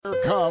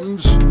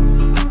comes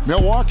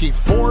Milwaukee.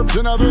 Forbes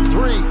another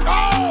three.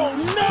 Oh,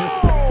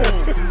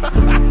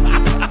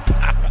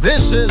 no!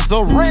 This is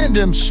the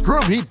Random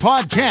Scrub Heat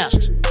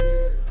Podcast.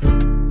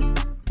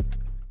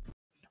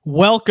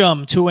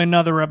 Welcome to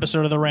another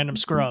episode of the Random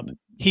Scrub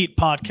Heat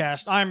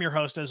Podcast. I'm your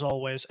host, as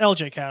always,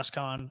 LJ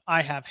Cascon.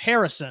 I have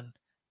Harrison,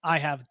 I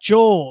have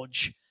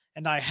George,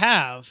 and I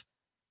have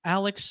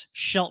Alex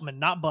Sheltman,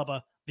 not Bubba,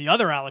 the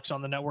other Alex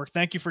on the network.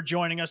 Thank you for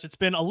joining us. It's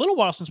been a little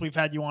while since we've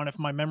had you on, if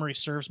my memory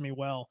serves me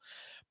well.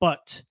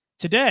 But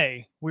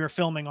today we are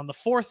filming on the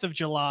 4th of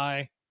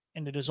July,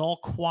 and it is all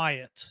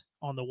quiet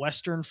on the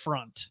Western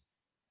Front,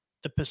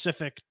 the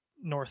Pacific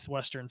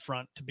Northwestern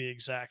Front to be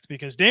exact,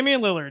 because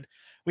Damian Lillard,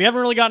 we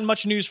haven't really gotten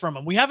much news from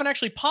him. We haven't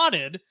actually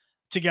potted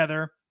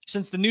together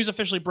since the news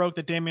officially broke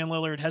that Damian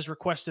Lillard has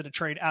requested a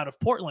trade out of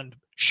Portland.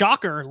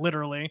 Shocker,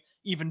 literally,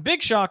 even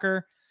big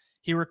shocker.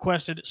 He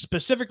requested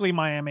specifically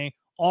Miami.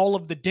 All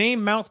of the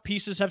Dame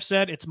mouthpieces have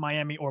said it's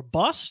Miami or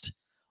bust.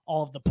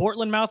 All of the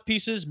Portland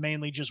mouthpieces,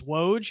 mainly just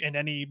Woj, and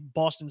any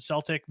Boston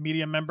Celtic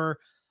media member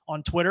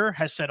on Twitter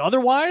has said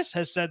otherwise,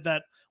 has said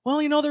that,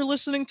 well, you know, they're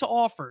listening to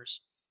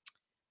offers.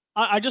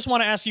 I just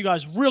want to ask you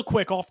guys real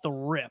quick off the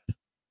rip,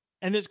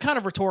 and it's kind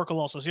of rhetorical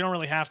also, so you don't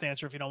really have to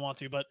answer if you don't want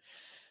to, but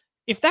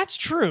if that's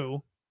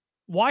true,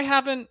 why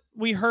haven't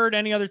we heard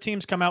any other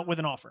teams come out with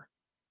an offer?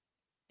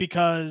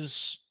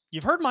 Because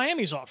you've heard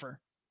Miami's offer.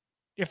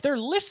 If they're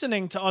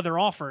listening to other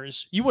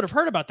offers, you would have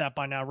heard about that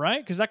by now,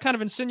 right? Because that kind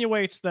of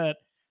insinuates that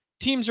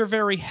teams are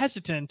very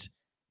hesitant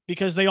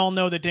because they all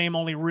know that Dame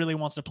only really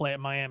wants to play at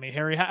Miami.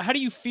 Harry, how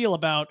do you feel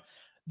about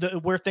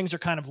where things are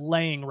kind of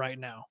laying right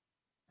now?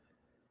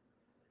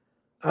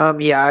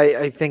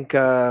 I think,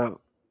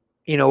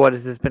 you know, what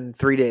has this been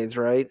 3 days,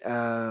 right?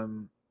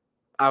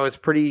 I was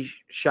pretty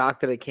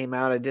shocked that it came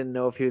out. I didn't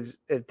know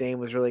if Dame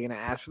was really going to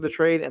ask for the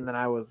trade. And then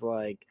I was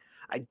like,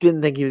 I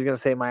didn't think he was going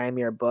to say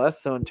Miami or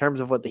bust. So in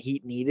terms of what the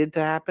Heat needed to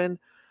happen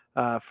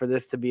for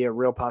this to be a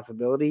real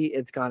possibility,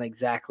 it's gone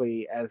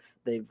exactly as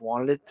they've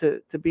wanted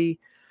it to be.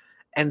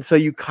 And so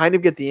you kind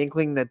of get the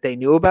inkling that they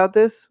knew about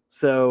this.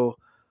 So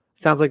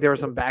sounds like there was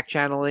some back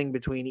channeling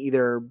between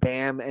either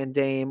Bam and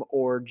Dame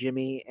or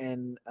Jimmy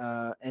and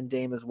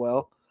Dame as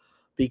well,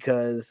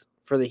 because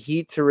for the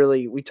Heat to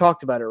really, we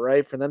talked about it,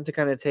 right? For them to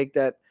kind of take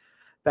that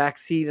back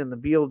seat in the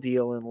Beal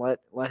deal and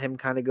let him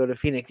kind of go to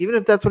Phoenix, even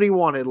if that's what he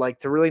wanted, like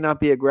to really not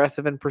be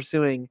aggressive in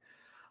pursuing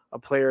a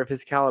player of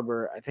his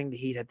caliber, I think the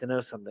Heat had to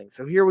know something.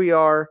 So here we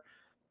are,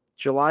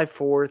 July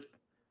 4th.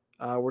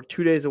 We're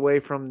 2 days away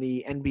from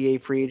the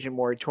NBA free agent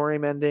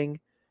moratorium ending,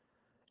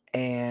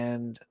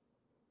 and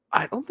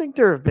I don't think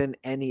there have been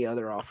any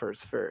other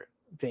offers for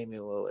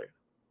Damian Lillard.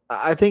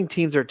 I think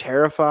teams are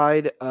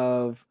terrified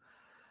of.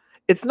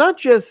 It's not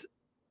just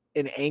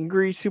an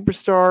angry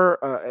superstar.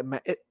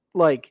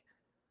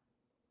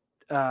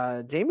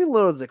 Damian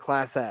Lillard's a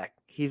class act.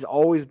 He's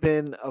always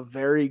been a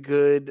very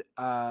good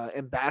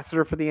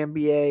ambassador for the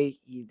NBA.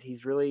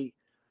 He's really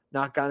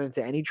not gotten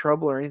into any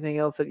trouble or anything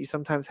else that you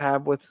sometimes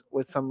have with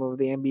some of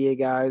the NBA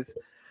guys,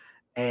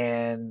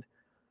 and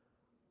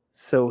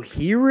so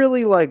he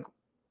really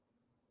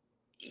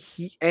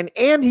and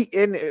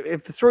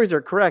if the stories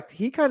are correct,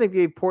 he kind of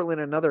gave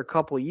Portland another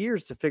couple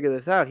years to figure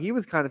this out. He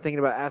was kind of thinking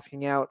about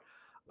asking out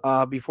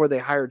before they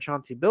hired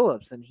Chauncey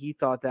Billups, and he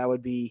thought that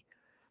would be.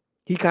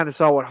 He kind of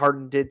saw what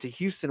Harden did to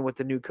Houston with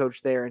the new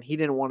coach there, and he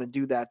didn't want to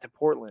do that to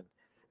Portland,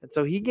 and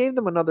so he gave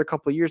them another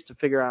couple years to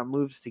figure out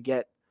moves to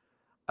get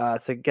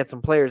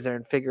some players there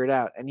and figure it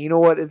out. And you know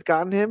what? It's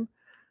gotten him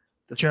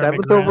the Jeremy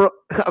 7th Grant. overall.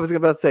 I was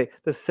about to say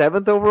the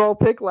 7th overall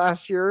pick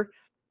last year,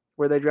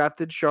 where they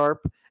drafted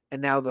Sharp.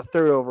 And now the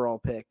 3rd overall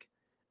pick.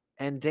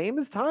 And Dame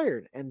is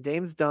tired. And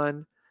Dame's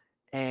done.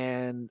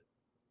 And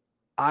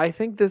I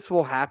think this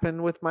will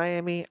happen with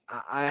Miami.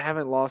 I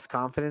haven't lost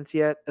confidence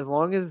yet. As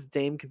long as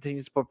Dame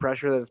continues to put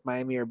pressure that it's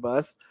Miami or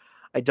bust,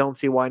 I don't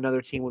see why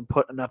another team would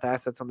put enough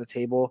assets on the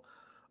table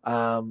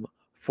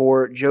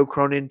for Joe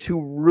Cronin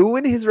to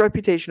ruin his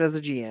reputation as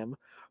a GM,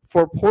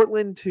 for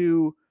Portland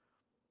to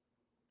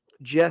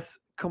just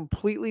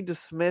completely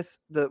dismiss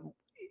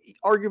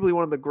arguably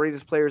one of the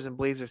greatest players in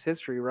Blazers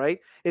history,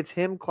 right? It's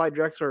him, Clyde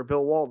Drexler, or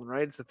Bill Walton,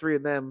 right? It's the three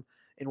of them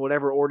in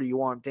whatever order you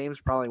want.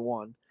 Dame's probably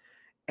one.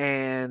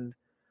 And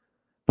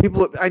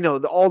people, I know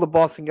all the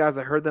Boston guys,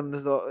 I heard them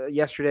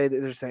yesterday,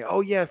 they're saying, oh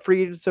yeah,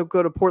 free agents don't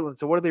go to Portland,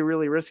 so what are they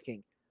really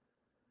risking?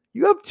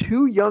 You have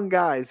two young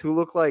guys who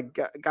look like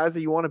guys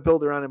that you want to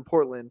build around in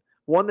Portland.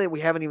 One that we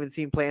haven't even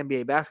seen play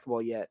NBA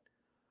basketball yet.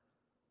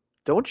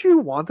 Don't you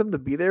want them to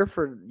be there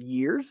for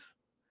years?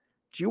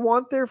 Do you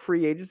want their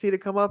free agency to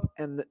come up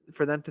and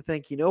for them to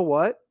think, you know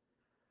what?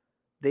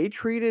 They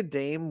treated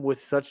Dame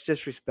with such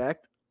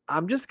disrespect.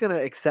 I'm just going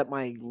to accept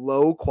my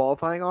low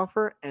qualifying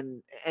offer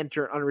and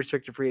enter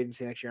unrestricted free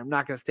agency next year. I'm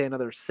not going to stay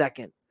another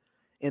second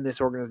in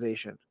this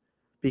organization.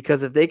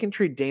 Because if they can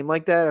treat Dame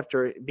like that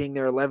after being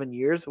there 11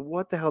 years,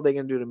 what the hell are they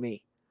going to do to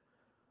me?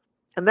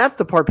 And that's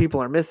the part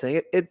people are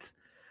missing. It's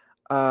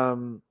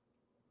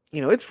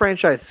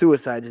franchise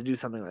suicide to do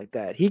something like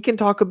that. He can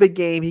talk a big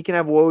game. He can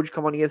have Woj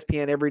come on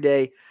ESPN every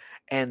day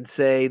and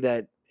say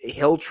that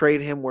he'll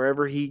trade him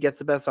wherever he gets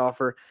the best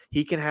offer.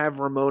 He can have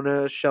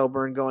Ramona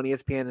Shelburne go on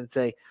ESPN and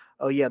say,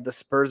 oh, yeah, the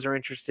Spurs are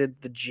interested.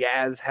 The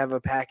Jazz have a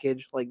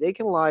package. Like, they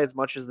can lie as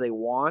much as they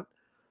want,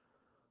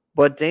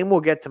 but Dame will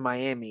get to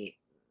Miami.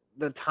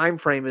 The time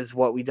frame is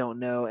what we don't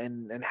know,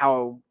 and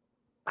how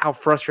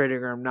frustrating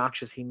or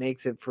obnoxious he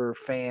makes it for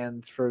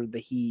fans, for the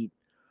Heat,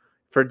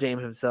 for Dame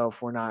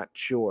himself, we're not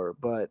sure,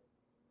 but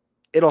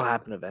it'll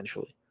happen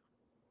eventually.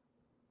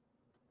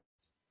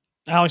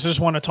 Alex, I just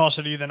want to toss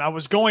it to you then. I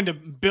was going to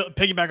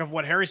piggyback of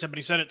what Harry said, but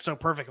he said it so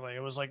perfectly. It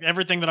was like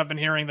everything that I've been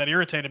hearing that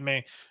irritated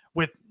me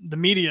with the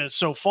media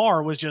so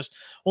far was just,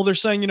 well, they're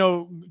saying,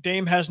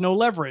 Dame has no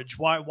leverage.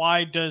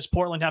 Why does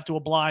Portland have to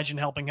oblige in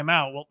helping him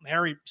out? Well,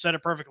 Harry said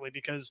it perfectly,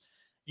 because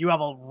you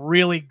have a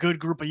really good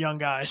group of young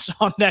guys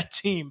on that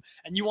team,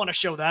 and you want to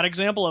show that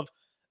example of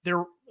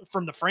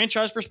from the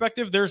franchise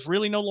perspective, there's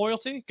really no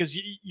loyalty, because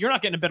you're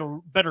not getting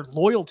a better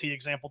loyalty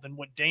example than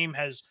what Dame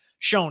has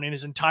shown in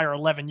his entire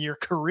 11-year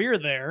career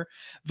there,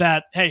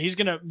 that, hey, he's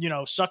going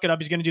to, suck it up.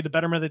 He's going to do the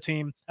betterment of the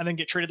team and then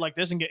get traded like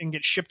this and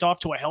get shipped off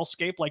to a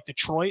hellscape like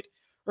Detroit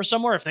or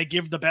somewhere if they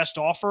give the best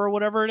offer or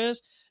whatever it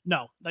is.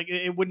 No, like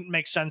it wouldn't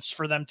make sense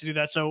for them to do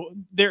that. So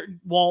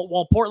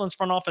while Portland's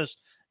front office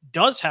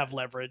does have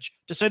leverage,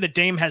 to say that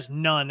Dame has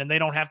none and they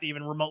don't have to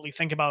even remotely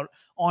think about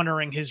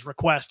honoring his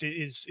request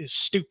is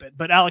stupid.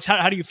 But Alex,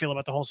 how do you feel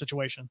about the whole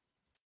situation?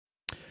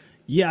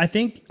 Yeah, I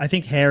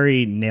think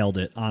Harry nailed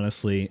it,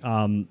 honestly.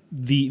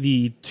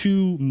 The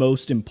two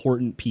most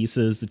important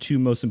pieces, the two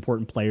most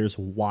important players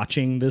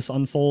watching this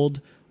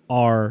unfold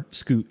are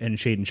Scoot and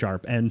Shaedon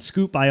Sharpe. And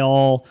Scoot, by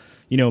all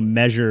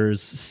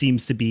measures,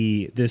 seems to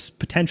be this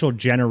potential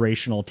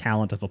generational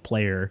talent of a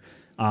player,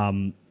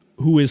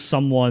 who is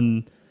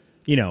someone,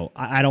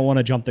 I don't want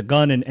to jump the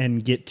gun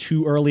and get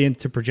too early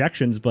into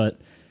projections, but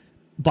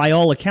by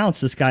all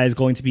accounts, this guy is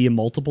going to be a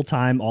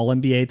multiple-time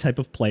All-NBA type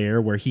of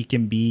player where he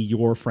can be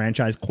your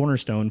franchise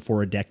cornerstone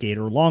for a decade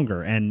or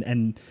longer.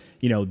 And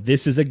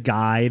this is a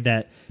guy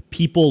that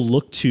people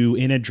look to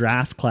in a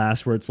draft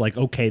class where it's like,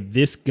 okay,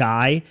 this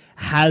guy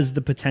has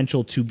the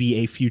potential to be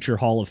a future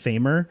Hall of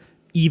Famer,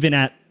 even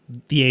at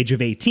the age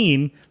of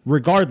 18,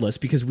 regardless,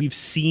 because we've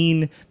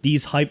seen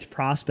these hyped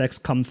prospects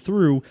come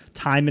through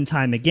time and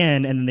time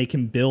again, and then they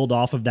can build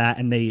off of that,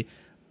 and they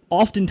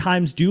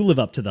oftentimes do live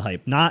up to the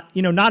hype. Not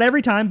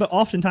every time, but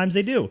oftentimes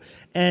they do.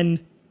 And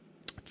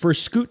for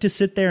Scoot to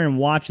sit there and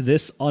watch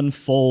this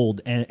unfold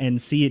and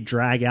see it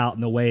drag out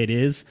in the way it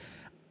is,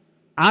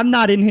 I'm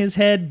not in his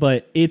head,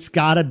 but it's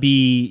gotta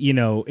be,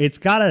 it's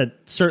gotta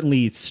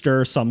certainly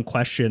stir some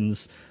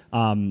questions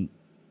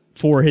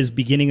for his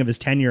beginning of his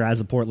tenure as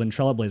a Portland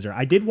Trailblazer.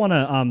 I did want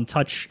to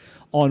touch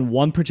on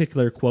one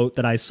particular quote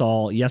that I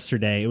saw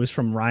yesterday. It was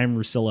from Ryan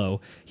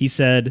Russillo. He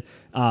said,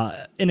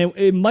 and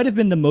it might have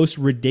been the most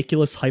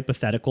ridiculous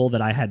hypothetical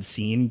that I had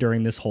seen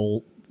during this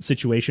whole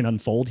situation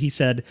unfold. He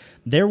said,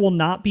 there will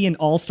not be an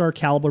all-star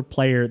caliber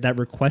player that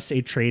requests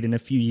a trade in a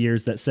few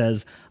years that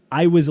says,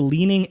 I was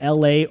leaning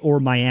LA or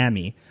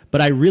Miami,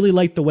 but I really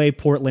like the way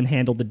Portland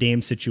handled the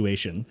Dame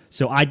situation,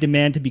 so I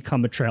demand to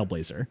become a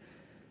Trailblazer.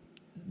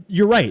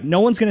 You're right.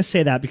 No one's going to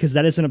say that, because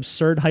that is an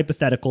absurd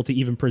hypothetical to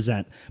even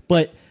present.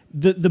 But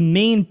the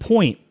main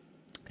point,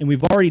 and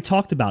we've already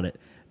talked about it,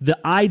 the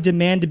I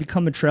demand to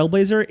become a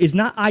Trailblazer is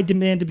not I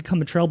demand to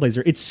become a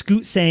Trailblazer. It's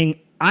Scoot saying,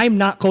 I'm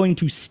not going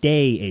to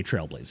stay a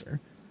Trailblazer.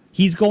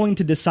 He's going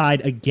to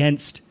decide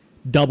against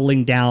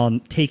doubling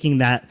down, taking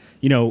that,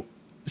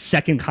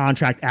 second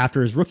contract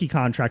after his rookie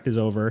contract is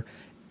over,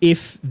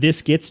 if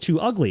this gets too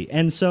ugly.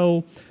 And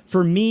so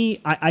for me,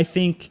 I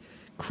think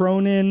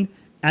Cronin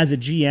as a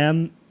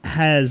GM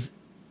has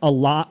a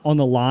lot on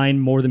the line,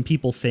 more than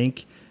people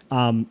think.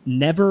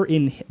 Never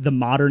in the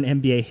modern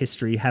NBA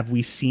history have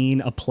we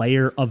seen a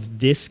player of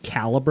this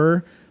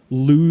caliber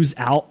lose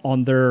out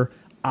on their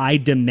I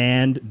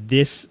demand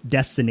this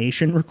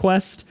destination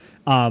request.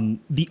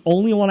 The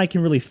only one I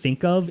can really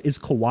think of is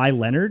Kawhi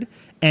Leonard,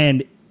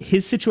 and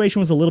his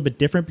situation was a little bit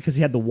different because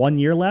he had the 1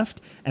 year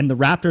left, and the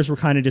Raptors were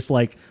kind of just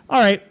like, all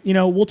right,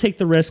 we'll take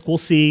the risk. We'll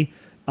see.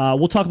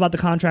 We'll talk about the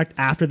contract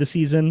after the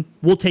season.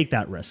 We'll take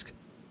that risk.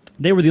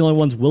 They were the only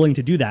ones willing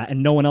to do that,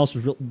 and no one else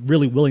was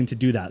really willing to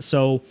do that.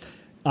 So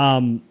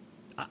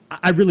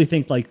I really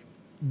think like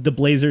the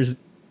Blazers,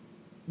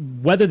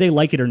 whether they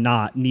like it or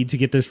not, need to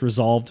get this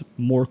resolved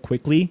more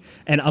quickly.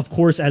 And of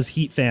course, as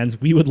Heat fans,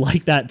 we would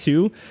like that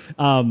too.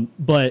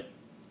 But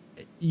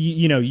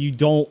you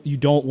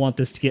don't want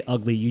this to get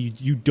ugly.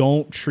 You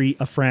don't treat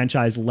a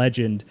franchise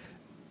legend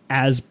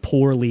as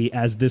poorly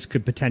as this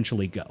could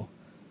potentially go.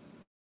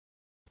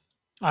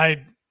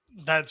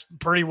 That's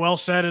pretty well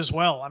said as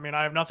well. I mean,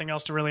 I have nothing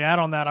else to really add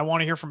on that. I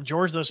want to hear from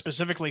George, though,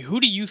 specifically. Who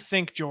do you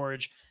think,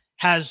 George,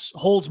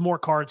 holds more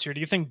cards here? Do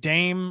you think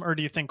Dame or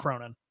do you think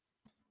Cronin?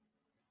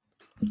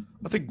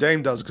 I think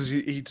Dame does, because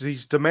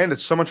he's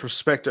demanded so much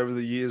respect over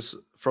the years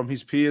from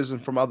his peers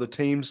and from other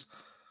teams.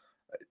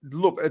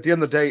 Look, at the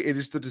end of the day, it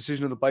is the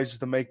decision of the Blazers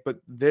to make, but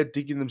they're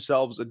digging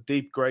themselves a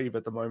deep grave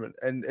at the moment.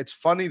 And it's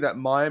funny that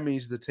Miami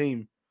is the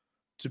team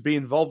to be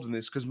involved in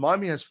this, because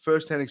Miami has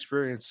firsthand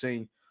experience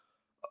seeing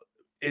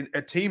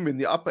a team in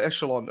the upper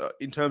echelon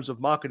in terms of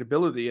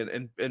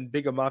marketability and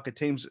bigger market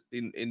teams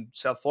in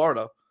South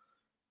Florida,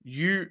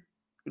 you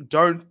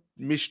don't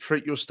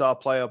mistreat your star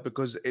player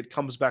because it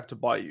comes back to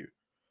bite you.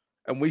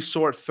 And we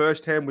saw it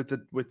firsthand with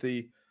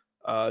the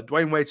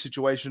Dwayne Wade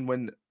situation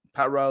when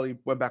Pat Riley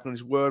went back on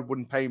his word,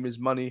 wouldn't pay him his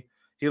money.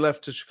 He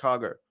left to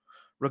Chicago.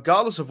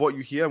 Regardless of what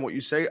you hear and what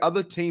you say,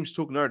 other teams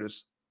took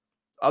notice.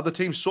 Other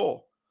teams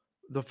saw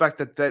the fact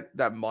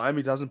that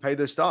Miami doesn't pay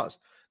their stars.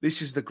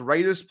 This is the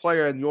greatest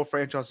player in your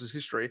franchise's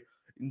history,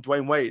 in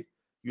Dwayne Wade.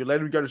 You let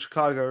him go to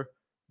Chicago,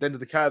 then to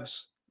the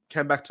Cavs,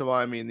 came back to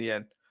Miami in the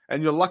end.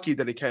 And you're lucky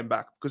that he came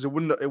back because it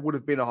would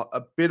have been a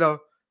bitter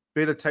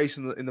taste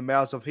in the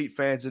mouths of Heat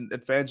fans and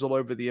fans all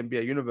over the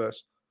NBA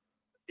universe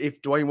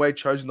if Dwayne Wade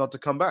chose not to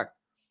come back.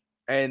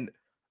 And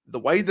the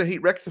way the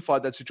Heat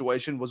rectified that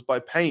situation was by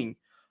paying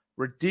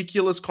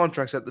ridiculous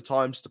contracts at the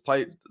times to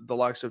play the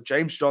likes of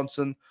James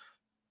Johnson,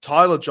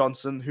 Tyler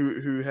Johnson,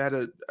 who had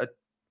a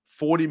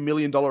 $40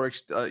 million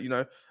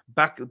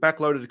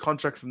backloaded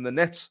contract from the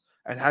Nets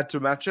and had to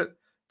match it.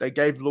 They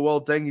gave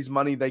Luol Deng his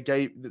money. They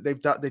did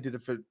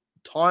it for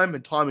time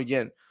and time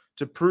again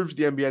to prove to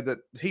the NBA that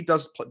he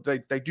does.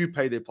 They do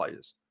pay their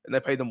players and they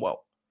pay them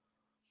well.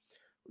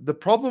 The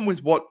problem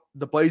with what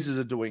the Blazers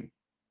are doing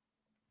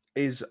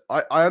is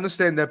I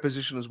understand their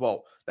position as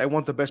well. They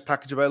want the best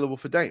package available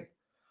for Dame.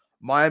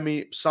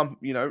 Miami,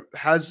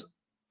 has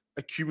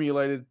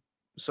accumulated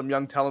some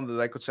young talent that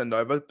they could send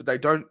over, but they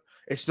don't.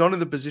 It's not in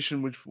the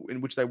position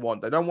in which they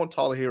want. They don't want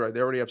Tyler Hero. They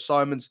already have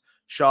Simons,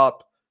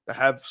 Sharp. They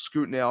have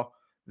Scoot now.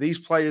 These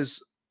players,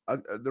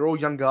 they're all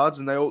young guards,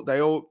 and they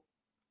all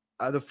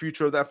are the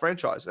future of that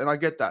franchise. And I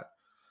get that.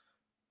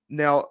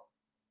 Now,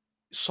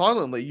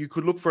 silently, you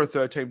could look for a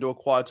third team to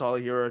acquire Tyler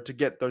Hero to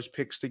get those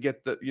picks, to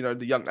get the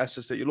young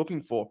assets that you're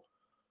looking for.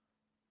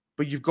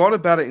 But you've gone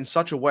about it in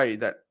such a way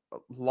that,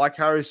 like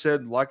Harry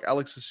said, like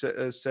Alex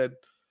has said,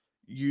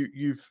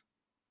 you've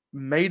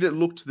made it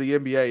look to the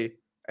NBA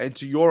and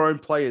to your own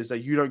players that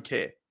you don't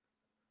care.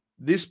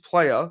 This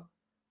player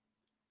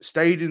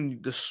stayed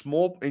in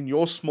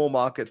your small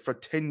market for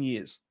 10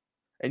 years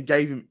and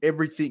gave him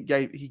everything.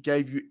 He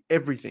gave you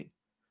everything,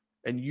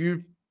 and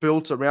you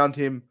built around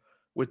him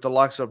with the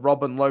likes of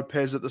Robin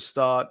Lopez at the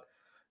start.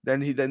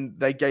 Then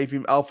they gave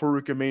him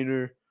Al-Farouq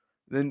Aminu.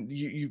 Then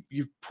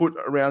you've put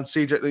around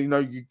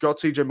CJ. You got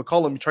CJ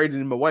McCollum. You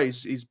traded him away,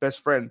 his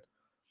best friend,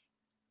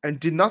 and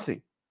did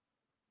nothing.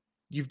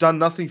 You've done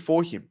nothing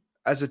for him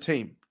as a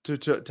team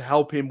to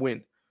help him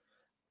win.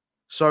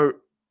 So,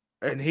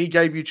 and he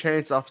gave you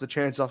chance after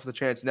chance after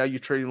chance. Now you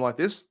treat him like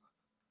this.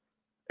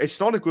 It's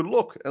not a good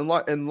look.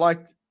 And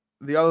like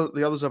the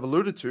others have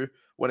alluded to,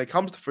 when it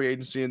comes to free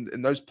agency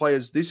and those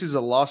players, this is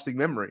a lasting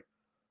memory.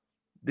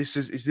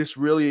 Is this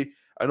really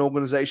an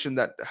organization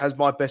that has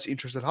my best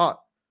interest at heart?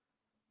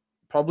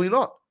 Probably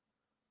not.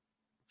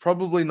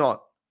 Probably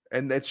not.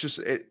 And it's just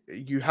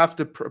you have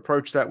to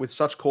approach that with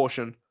such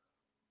caution,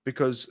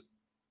 because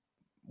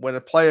when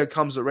a player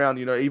comes around,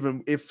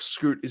 even if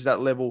Scoot is that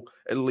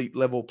elite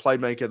level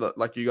playmaker that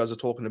like you guys are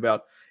talking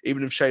about,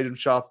 even if Shaedon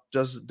Sharpe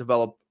does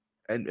develop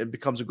and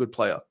becomes a good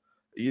player,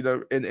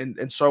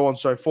 and so on and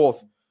so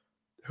forth,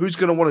 who's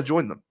going to want to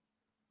join them?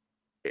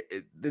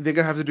 They're going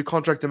to have to do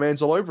contract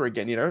demands all over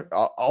again.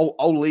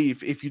 I'll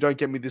leave if you don't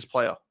get me this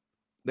player.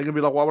 They're going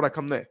to be like, why would I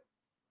come there?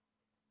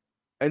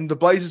 And the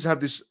Blazers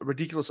have this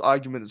ridiculous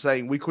argument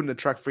saying we couldn't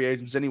attract free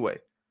agents anyway.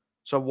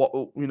 So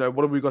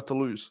what have we got to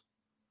lose?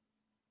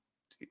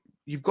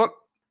 You've got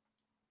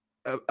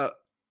an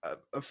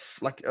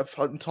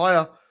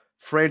entire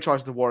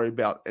franchise to worry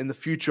about and the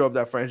future of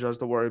that franchise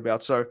to worry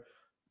about. So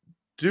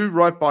do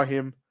right by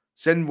him.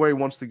 Send him where he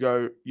wants to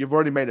go. You've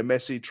already made it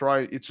messy.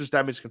 It's just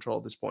damage control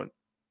at this point.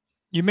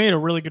 You made a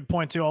really good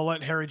point too. I'll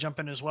let Harry jump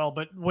in as well.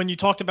 But when you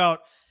talked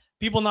about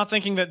people not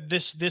thinking that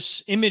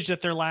this image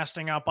that they're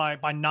lasting out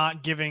by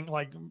not giving,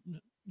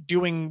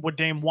 doing what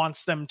Dame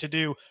wants them to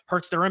do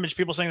hurts their image.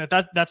 People saying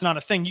that's not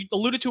a thing. You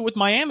alluded to it with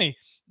Miami.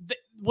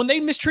 When they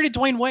mistreated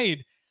Dwayne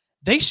Wade,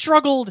 they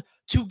struggled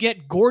to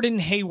get Gordon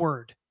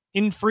Hayward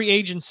in free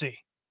agency.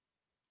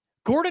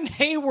 Gordon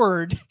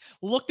Hayward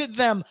looked at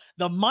them,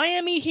 the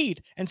Miami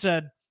Heat, and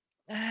said,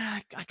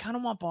 I kind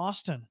of want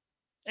Boston.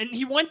 And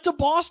he went to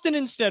Boston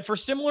instead for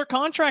similar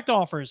contract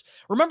offers.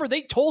 Remember,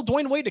 they told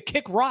Dwayne Wade to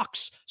kick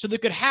rocks so they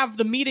could have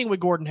the meeting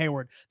with Gordon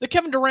Hayward. The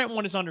Kevin Durant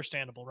one is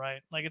understandable,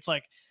 right? It's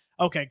like,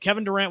 okay,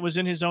 Kevin Durant was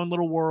in his own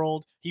little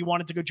world. He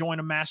wanted to go join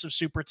a massive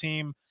super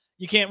team.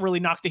 You can't really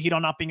knock the Heat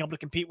on not being able to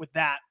compete with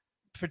that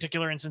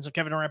particular instance of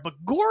Kevin Durant.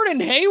 But Gordon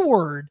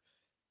Hayward,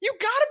 you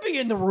got to be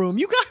in the room.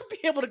 You got to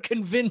be able to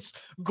convince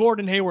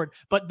Gordon Hayward.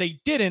 But they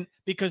didn't,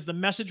 because the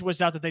message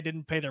was out that they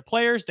didn't pay their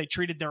players. They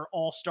treated their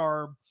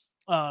all-star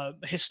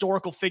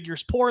historical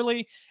figures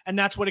poorly, and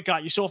that's what it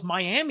got you. So if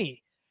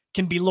Miami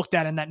can be looked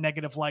at in that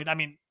negative light,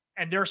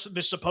 and there's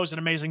this supposed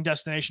amazing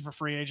destination for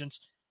free agents,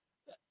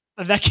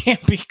 that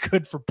can't be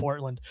good for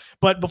Portland.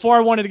 But before I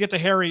wanted to get to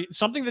Harry,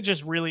 something that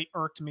just really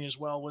irked me as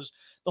well was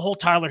the whole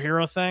Tyler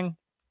Hero thing.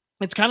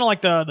 It's kind of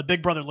like the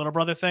big brother, little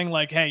brother thing.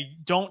 Like, hey,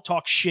 don't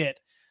talk shit.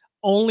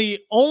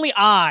 Only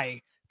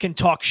I can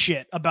talk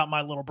shit about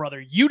my little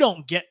brother. You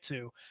don't get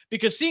to,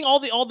 because seeing all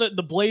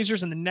the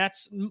Blazers and the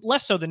Nets,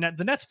 less so the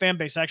Nets fan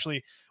base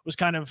actually was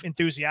kind of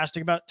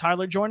enthusiastic about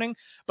Tyler joining,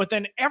 but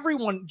then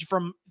everyone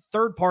from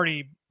third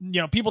party,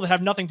 people that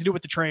have nothing to do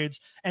with the trades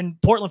and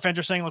Portland fans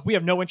are saying, like, we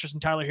have no interest in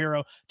Tyler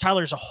Hero.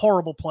 Tyler's a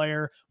horrible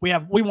player. We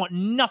want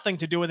nothing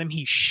to do with him.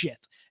 He's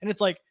shit. And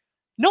it's like,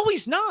 no,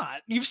 he's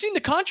not. You've seen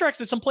the contracts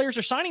that some players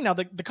are signing now.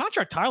 The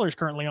contract Tyler's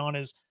currently on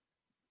is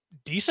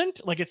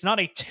decent. Like, it's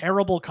not a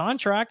terrible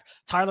contract.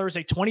 Tyler is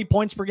a 20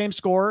 points per game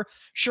scorer,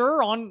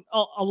 sure, on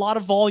a lot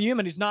of volume,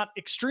 and he's not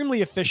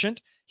extremely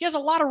efficient. He has a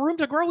lot of room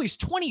to grow. He's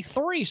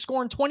 23,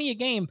 scoring 20 a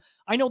game.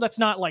 I know that's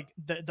not like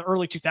the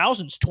early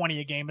 2000s 20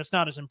 a game. It's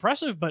not as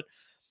impressive, but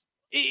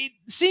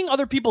seeing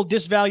other people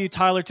disvalue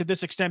Tyler to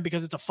this extent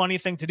because it's a funny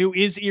thing to do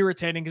is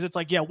irritating, because it's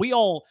like, yeah, we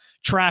all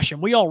trash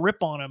him. We all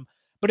rip on him.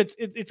 But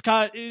it's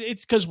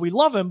because we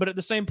love him. But at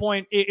the same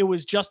point, it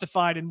was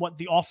justified in what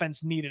the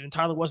offense needed, and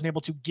Tyler wasn't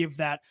able to give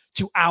that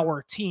to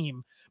our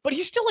team. But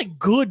he's still a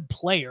good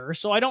player,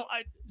 so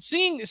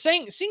seeing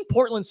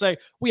Portland say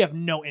we have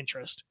no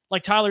interest,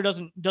 like Tyler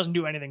doesn't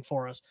do anything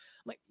for us.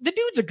 Like, the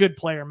dude's a good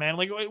player, man.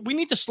 Like, we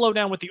need to slow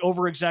down with the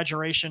over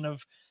exaggeration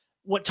of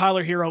what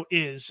Tyler Hero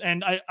is.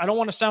 And I don't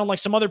want to sound like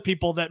some other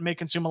people that may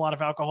consume a lot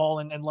of alcohol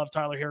and love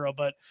Tyler Hero,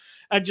 but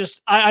I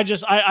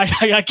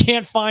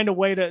can't find a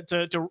way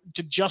to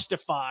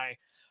justify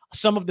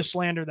some of the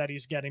slander that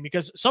he's getting,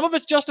 because some of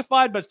it's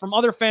justified, but from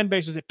other fan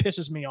bases, it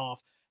pisses me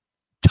off.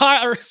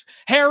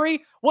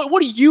 Harry, what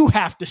do you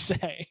have to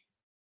say?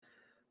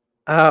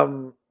 I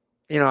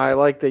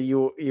like that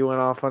you went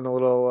off on a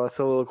little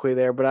soliloquy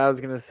there, but I was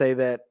going to say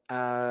that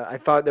I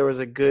thought there was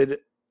a good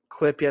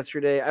clip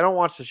yesterday. I don't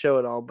watch the show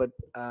at all, but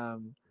I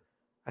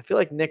feel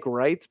like Nick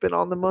Wright's been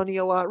on the money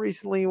a lot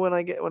recently. When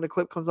a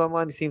clip comes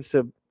online, he seems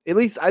to, at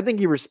least I think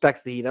he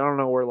respects the Heat. I don't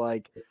know where,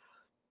 like,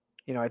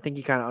 I think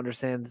he kind of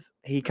understands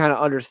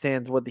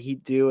what the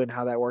Heat do and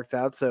how that works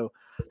out. So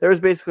there was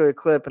basically a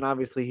clip, and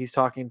obviously he's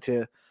talking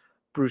to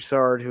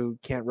Broussard, who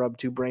can't rub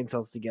two brain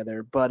cells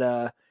together,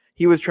 but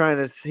he was trying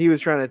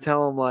to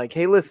tell him, like,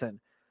 hey, listen,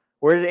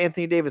 where did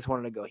Anthony Davis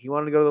want to go? He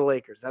wanted to go to the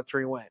Lakers. That's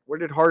where he went. Where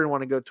did Harden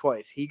want to go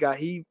twice?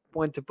 He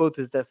went to both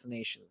his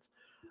destinations.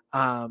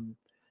 A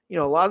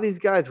lot of these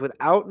guys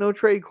without no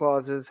trade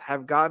clauses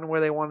have gotten where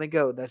they want to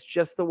go. That's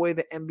just the way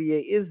the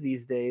NBA is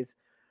these days.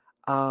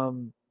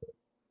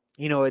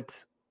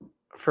 It's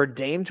for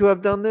Dame to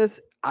have done this.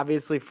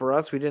 Obviously, for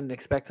us, we didn't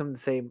expect him to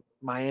say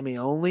Miami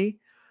only,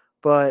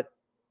 but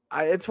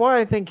it's why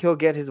I think he'll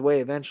get his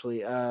way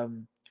eventually.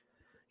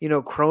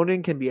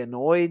 Cronin can be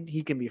annoyed.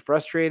 He can be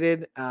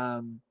frustrated.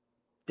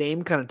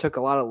 Dame kind of took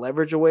a lot of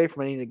leverage away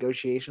from any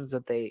negotiations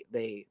that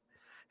they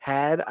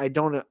had.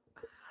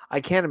 I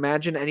can't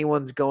imagine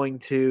anyone's going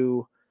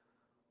to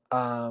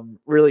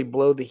really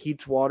blow the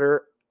Heat's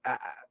the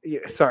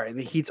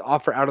Heat's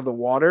offer out of the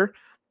water.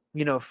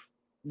 If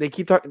they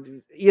keep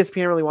talking,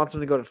 ESPN really wants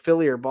them to go to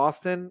Philly or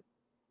Boston.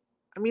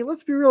 I mean,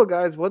 let's be real,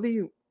 guys. Whether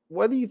you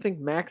think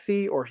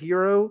Maxey or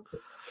Hero,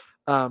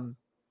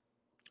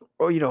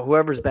 or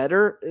whoever's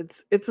better,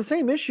 it's the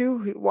same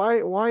issue.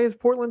 Why is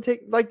Portland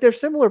they're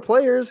similar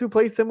players who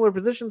play similar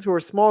positions, who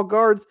are small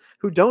guards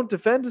who don't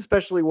defend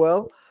especially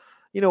well.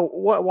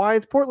 Why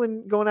is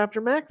Portland going after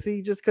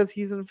Maxey just because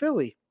he's in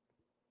Philly?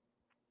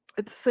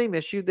 It's the same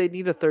issue. They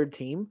need a third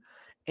team,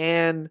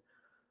 and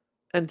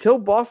until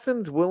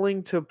Boston's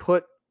willing to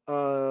put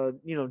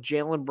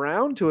Jaylen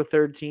Brown to a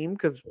third team,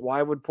 because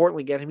why would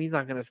Portland get him? He's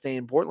not going to stay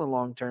in Portland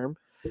long term.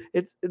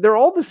 They're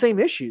all the same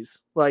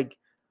issues. Like,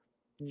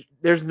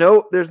 there's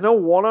no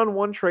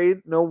one-on-one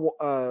trade,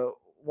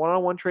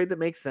 one-on-one trade that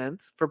makes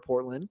sense for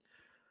Portland.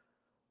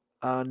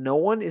 No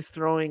one is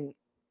throwing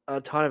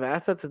a ton of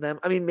assets at them.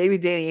 I mean, maybe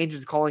Danny Ainge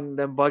is calling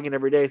them bugging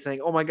every day,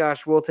 saying, "Oh my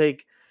gosh, we'll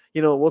take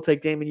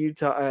Dame in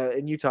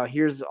Utah.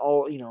 Here's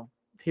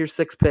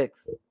 6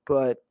 picks."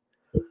 But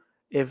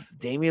if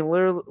Damian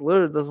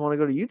Lillard doesn't want to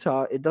go to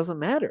Utah, it doesn't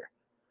matter.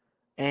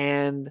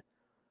 And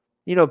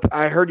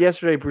I heard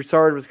yesterday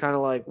Broussard was kind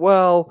of like,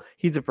 "Well,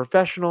 he's a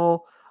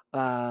professional.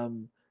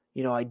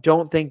 I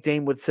don't think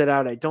Dame would sit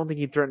out. I don't think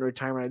he'd threaten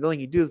retirement. I don't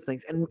think he'd do those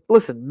things." And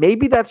listen,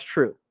 maybe that's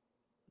true.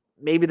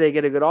 Maybe they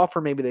get a good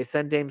offer. Maybe they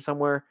send Dame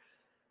somewhere,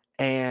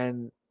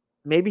 and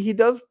maybe he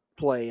does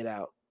play it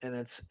out, and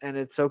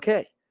it's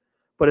okay.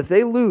 But if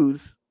they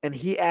lose and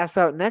he asks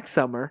out next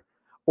summer,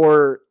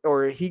 or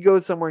he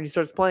goes somewhere and he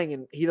starts playing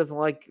and he doesn't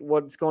like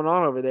what's going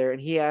on over there, and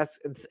he asks,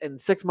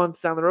 and 6 months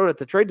down the road at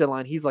the trade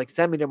deadline, he's like,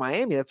 "Send me to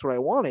Miami. That's what I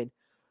wanted."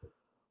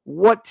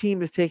 What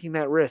team is taking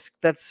that risk?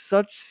 That's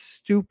such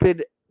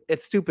stupid.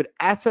 It's stupid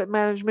asset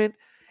management.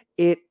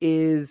 It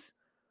is.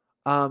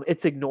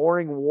 It's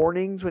ignoring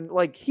warnings when,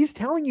 like, he's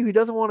telling you he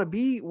doesn't want to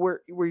be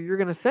where you're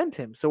going to send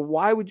him. So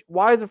why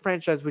as a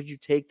franchise would you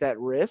take that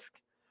risk?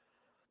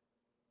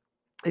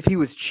 If he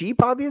was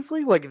cheap,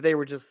 obviously, like if they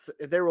were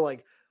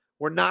like,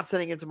 "We're not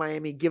sending him to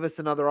Miami, give us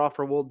another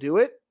offer, we'll do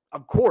it."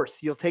 Of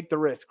course, you'll take the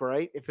risk,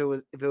 right? If it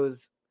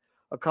was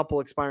a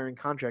couple expiring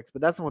contracts,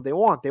 but that's not what they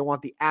want. They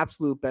want the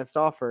absolute best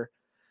offer.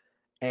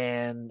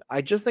 And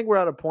I just think we're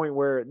at a point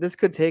where this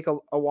could take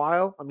a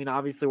while. I mean,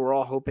 obviously, we're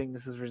all hoping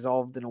this is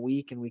resolved in a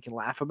week and we can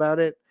laugh about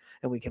it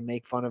and we can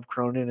make fun of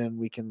Cronin and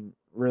we can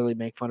really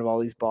make fun of all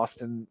these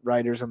Boston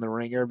writers on the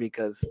Ringer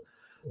because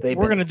we're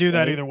going to do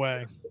that either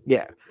way.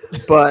 Yeah.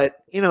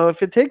 But,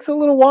 if it takes a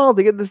little while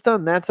to get this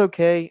done, that's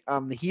okay.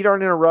 The Heat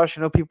aren't in a rush.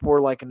 I know people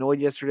were annoyed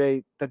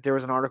yesterday that there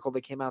was an article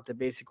that came out that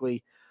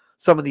basically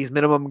some of these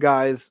minimum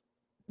guys,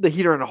 the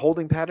Heat are in a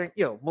holding pattern.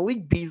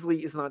 Malik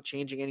Beasley is not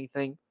changing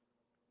anything.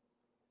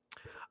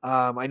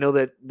 I know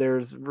that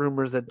there's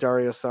rumors that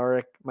Dario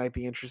Saric might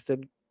be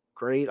interested.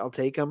 Great. I'll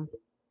take him.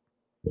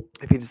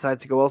 If he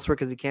decides to go elsewhere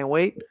because he can't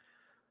wait,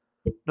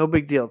 no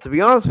big deal. To be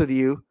honest with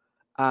you,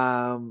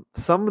 some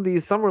of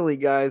these summer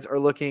league guys are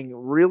looking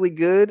really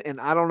good,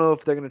 and I don't know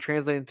if they're going to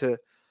translate into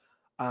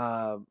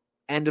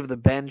end of the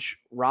bench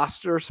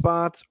roster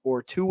spots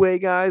or two-way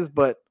guys,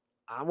 but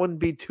I wouldn't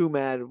be too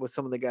mad with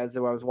some of the guys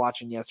that I was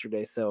watching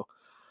yesterday. So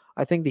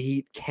I think the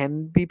Heat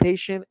can be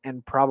patient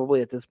and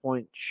probably at this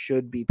point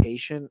should be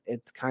patient.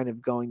 It's kind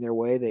of going their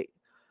way.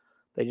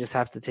 They just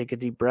have to take a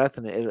deep breath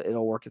and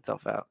it'll work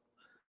itself out.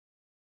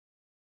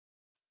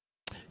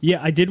 Yeah,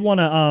 I did want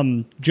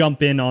to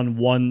jump in on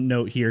one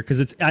note here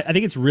because I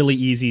think it's really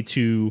easy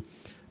to,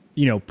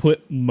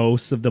 put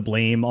most of the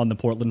blame on the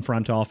Portland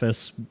front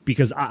office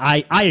because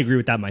I agree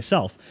with that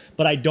myself.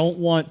 But I don't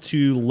want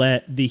to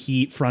let the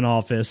Heat front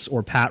office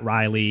or Pat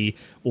Riley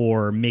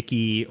or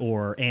Mickey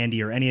or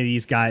Andy or any of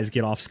these guys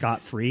get off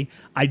scot-free.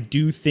 I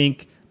do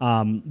think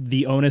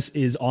the onus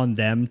is on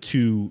them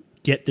to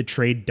get the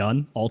trade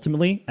done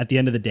ultimately at the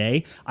end of the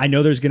day. I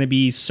know there's going to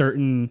be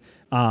certain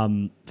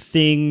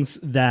things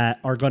that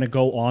are going to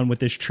go on with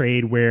this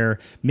trade where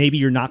maybe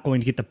you're not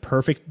going to get the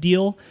perfect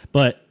deal,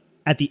 but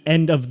at the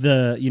end of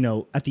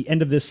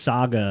this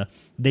saga,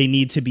 they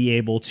need to be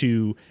able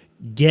to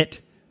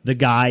get the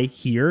guy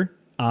here.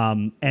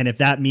 And if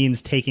that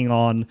means taking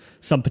on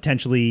some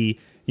potentially,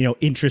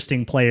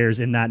 interesting players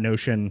in that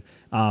notion,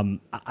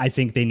 I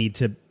think they need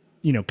to,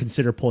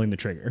 consider pulling the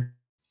trigger.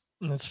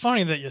 And it's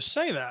funny that you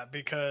say that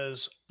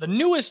because the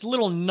newest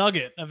little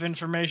nugget of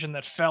information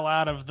that fell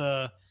out of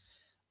the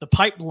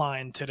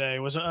pipeline today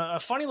was a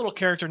funny little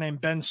character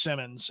named Ben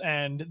Simmons.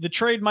 And the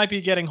trade might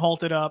be getting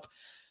halted up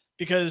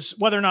because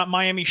whether or not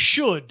Miami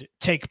should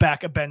take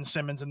back a Ben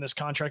Simmons in this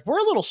contract, we're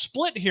a little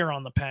split here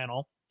on the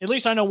panel. At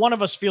least I know one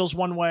of us feels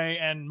one way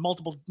and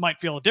multiple might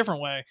feel a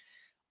different way.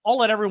 I'll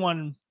let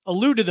everyone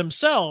allude to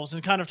themselves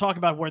and kind of talk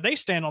about where they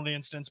stand on the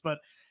instance. But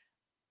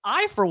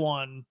I, for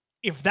one,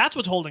 if that's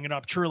what's holding it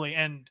up truly,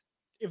 and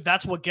if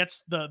that's what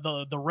gets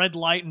the red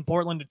light in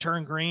Portland to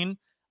turn green,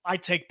 I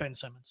take Ben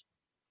Simmons.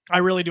 I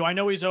really do. I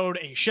know he's owed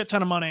a shit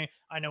ton of money.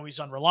 I know he's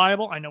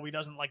unreliable. I know he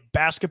doesn't like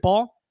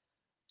basketball.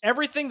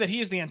 Everything that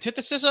he is the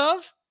antithesis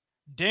of,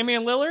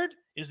 Damian Lillard,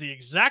 is the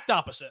exact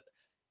opposite.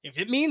 If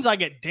it means I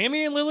get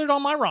Damian Lillard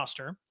on my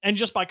roster, and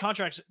just by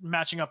contracts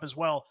matching up as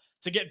well,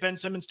 to get Ben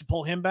Simmons to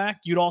pull him back,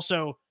 you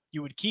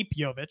would keep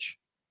Jovic,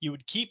 you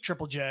would keep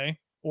Triple J,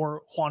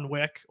 or Juan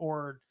Wick,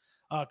 or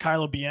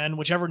Kylo Bien,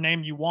 whichever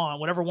name you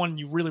want, whatever one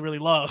you really, really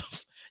love.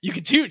 You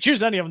could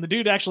choose any of them. The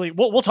dude actually,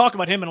 we'll talk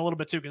about him in a little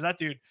bit too, because that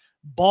dude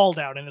balled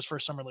out in his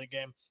first summer league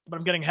game. But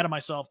I'm getting ahead of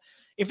myself.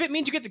 If it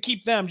means you get to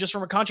keep them just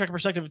from a contract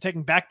perspective of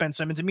taking back Ben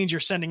Simmons, it means you're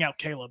sending out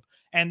Caleb.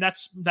 And that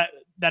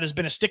has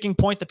been a sticking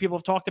point that people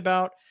have talked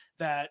about,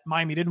 that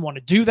Miami didn't want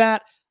to do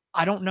that.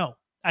 I don't know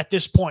at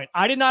this point.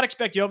 I did not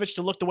expect Jovic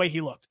to look the way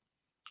he looked.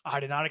 I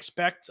did not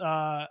expect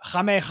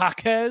Jaime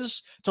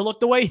Jaquez to look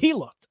the way he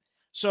looked.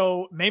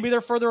 So maybe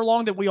they're further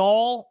along than we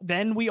all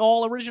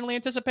originally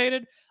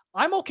anticipated.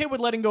 I'm okay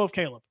with letting go of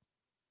Caleb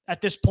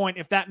at this point.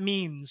 If that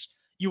means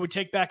you would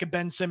take back a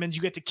Ben Simmons,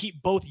 you get to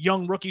keep both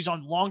young rookies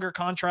on longer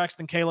contracts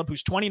than Caleb,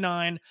 who's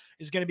 29,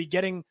 is going to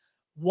be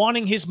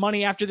wanting his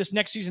money after this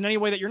next season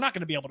anyway, that you're not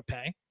going to be able to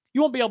pay.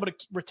 You won't be able to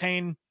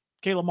retain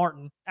Caleb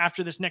Martin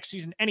after this next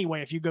season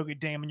anyway if you go get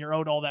Dame and you're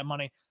owed all that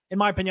money. In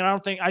my opinion,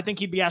 I think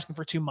he'd be asking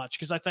for too much,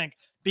 because I think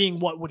being,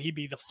 what would he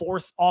be, the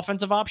fourth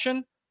offensive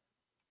option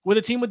with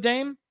a team with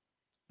Dame?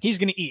 He's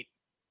going to eat.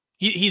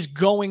 He's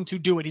going to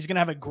do it. He's going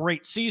to have a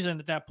great season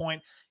at that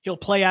point. He'll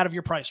play out of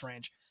your price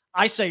range.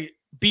 I say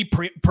be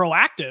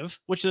proactive,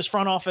 which this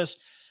front office,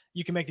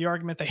 you can make the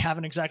argument they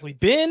haven't exactly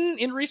been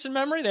in recent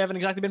memory. They haven't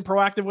exactly been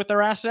proactive with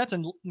their assets,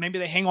 and maybe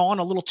they hang on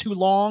a little too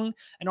long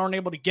and aren't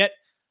able to get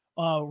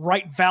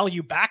right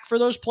value back for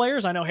those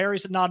players. I know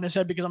Harry's nodding his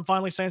head because I'm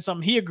finally saying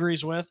something he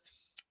agrees with.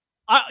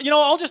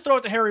 I'll just throw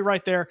it to Harry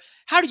right there.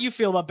 How do you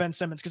feel about Ben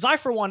Simmons?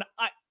 Because for one,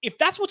 if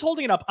that's what's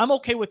holding it up, I'm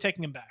okay with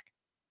taking him back.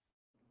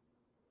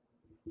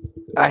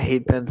 I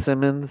hate Ben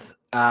Simmons.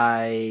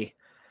 I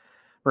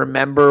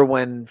remember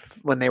when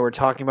they were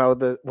talking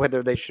about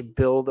whether they should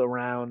build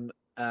around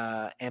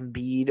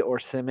Embiid or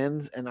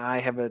Simmons, and I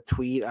have a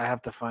tweet, I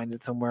have to find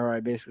it somewhere, where I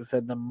basically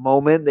said the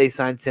moment they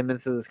sign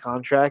Simmons to this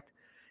contract,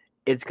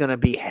 it's going to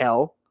be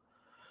hell.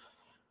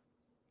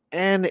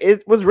 And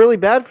it was really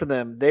bad for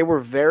them. They were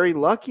very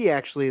lucky,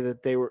 actually,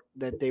 that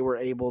they were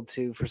able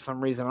to, for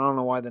some reason, I don't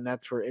know why the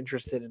Nets were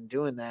interested in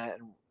doing that,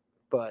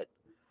 but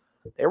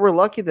they were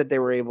lucky that they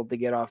were able to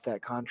get off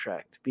that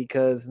contract,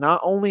 because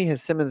not only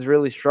has Simmons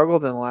really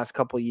struggled in the last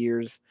couple of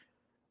years,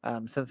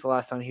 since the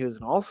last time he was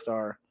an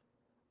All-Star,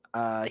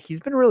 he's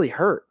been really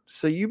hurt.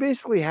 So you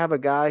basically have a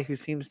guy who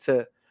seems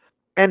to,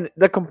 and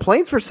the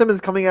complaints for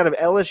Simmons coming out of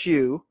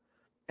LSU,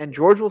 and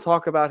George will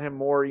talk about him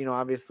more.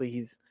 Obviously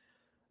he's,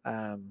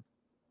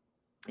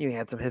 he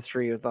had some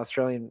history with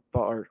Australian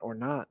ball or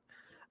not.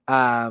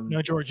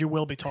 No, George, you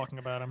will be talking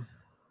about him.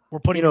 We're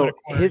putting him in a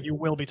corner. You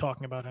will be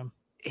talking about him.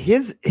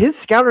 His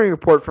scouting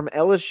report from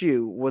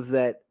LSU was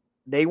that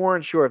they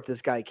weren't sure if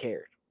this guy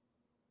cared.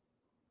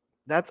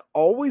 That's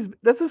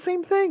the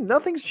same thing.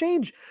 Nothing's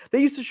changed. They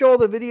used to show all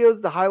the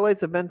videos, the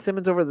highlights of Ben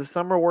Simmons over the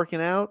summer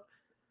working out.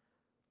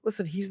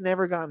 Listen, he's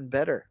never gotten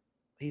better.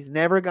 He's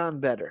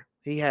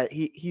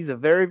a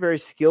very, very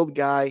skilled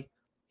guy.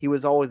 He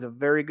was always a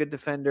very good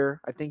defender.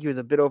 I think he was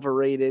a bit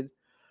overrated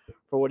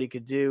for what he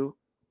could do.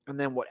 And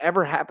then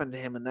whatever happened to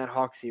him in that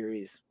Hawks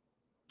series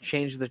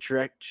changed the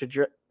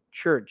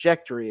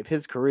trajectory of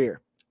his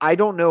career. I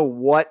don't know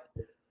what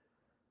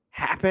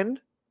happened.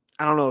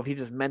 I don't know if he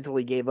just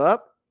mentally gave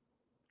up.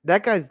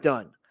 That guy's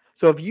done.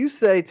 So if you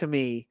say to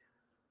me,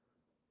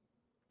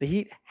 the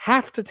Heat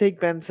have to take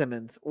Ben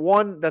Simmons,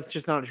 one, that's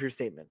just not a true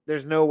statement.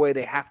 There's no way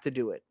they have to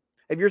do it.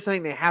 If you're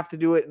saying they have to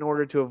do it in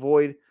order to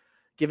avoid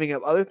giving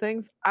up other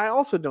things, I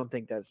also don't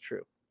think that's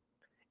true.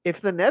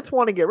 If the Nets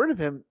want to get rid of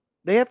him,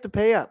 they have to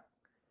pay up.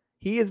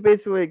 He is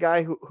basically a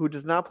guy who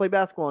does not play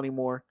basketball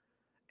anymore,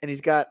 and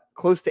he's got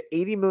close to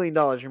 $80 million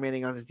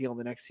remaining on his deal in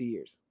the next 2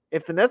 years.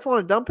 If the Nets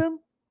want to dump him,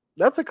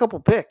 that's a couple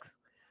picks.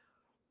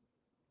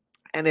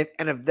 And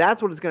if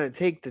that's what it's going to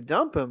take to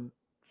dump him,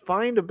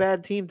 find a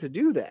bad team to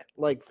do that.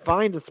 Like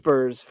find a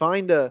Spurs,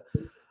 find a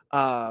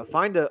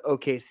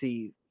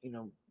OKC.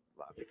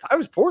 If I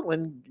was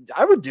Portland,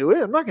 I would do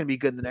it. I'm not going to be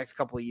good in the next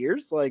couple of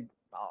years.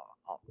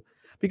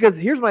 Because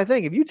here's my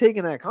thing: if you take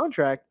in that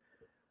contract,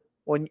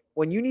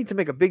 when you need to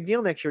make a big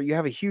deal next year, you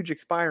have a huge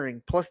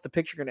expiring plus the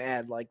picks you're going to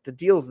add. Like the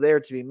deal's there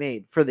to be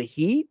made for the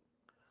Heat.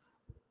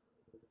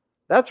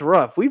 That's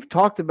rough. We've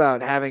talked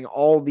about having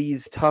all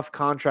these tough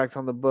contracts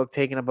on the book,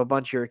 taking up a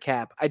bunch of your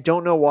cap. I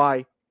don't know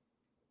why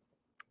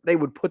they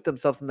would put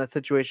themselves in that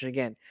situation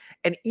again.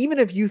 And even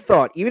if you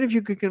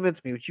could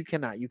convince me, which you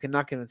cannot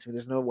convince me,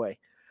 there's no way,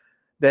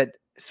 that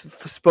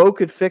Spo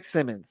could fix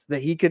Simmons,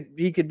 that he can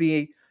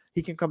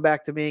come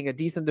back to being a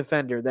decent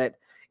defender, that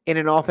in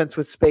an offense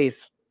with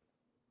space,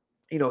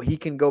 he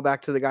can go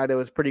back to the guy that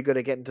was pretty good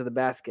at getting to the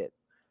basket.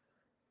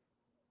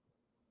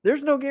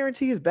 There's no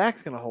guarantee his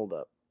back's going to hold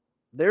up.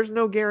 There's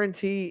no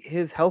guarantee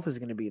his health is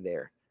going to be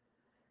there.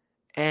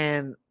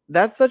 And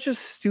that's such a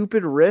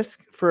stupid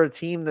risk for a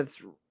team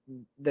if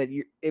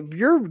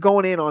you're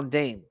going in on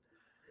Dame,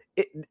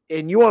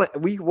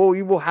 we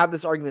will have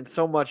this argument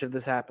so much if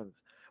this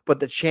happens, but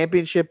the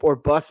championship or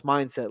bust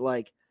mindset,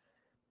 like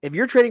if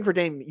you're trading for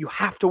Dame, you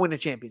have to win a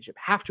championship.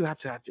 Have to.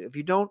 If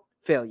you don't,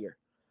 failure.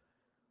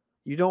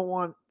 You don't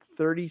want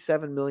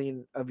 37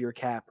 million of your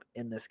cap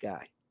in this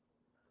guy.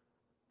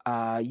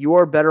 You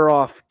are better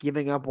off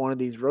giving up one of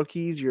these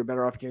rookies. You're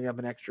better off giving up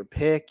an extra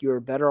pick.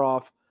 You're better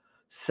off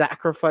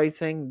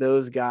sacrificing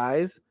those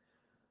guys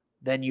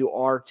than you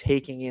are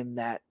taking in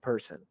that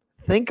person.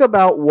 Think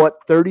about what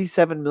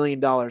 $37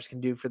 million can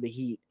do for the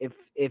Heat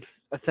if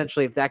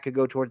that could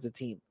go towards the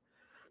team.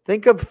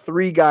 Think of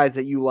 3 guys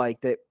that you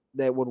like that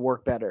would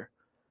work better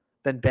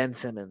than Ben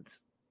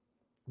Simmons,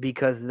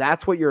 because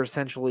that's what you're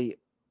essentially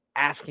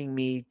asking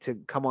me to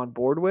come on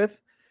board with,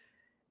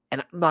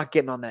 and I'm not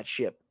getting on that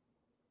ship.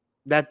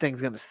 That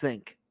thing's going to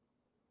sink,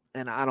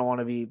 and I don't want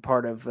to be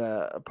part of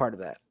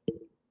that.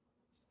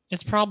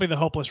 It's probably the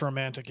hopeless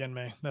romantic in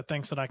me that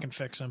thinks that I can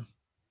fix him.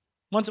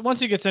 Once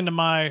he gets into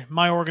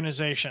my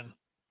organization,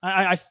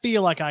 I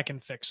feel like I can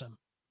fix him.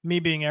 Me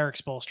being Eric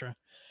Spoelstra.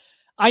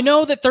 I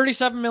know that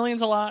 37 million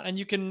is a lot, and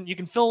you can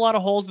fill a lot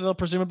of holes that they'll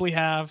presumably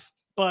have,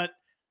 but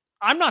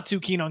I'm not too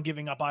keen on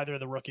giving up either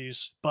of the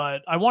rookies.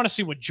 But I want to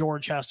see what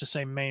George has to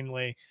say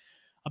mainly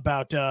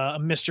about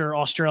Mr.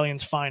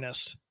 Australian's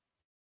finest.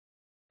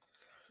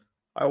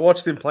 I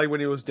watched him play when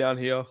he was down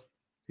here.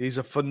 He's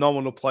a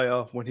phenomenal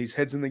player when his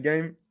head's in the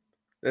game.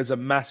 There's a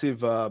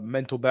massive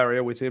mental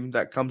barrier with him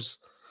that comes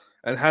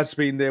and has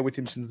been there with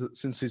him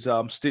since his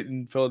stint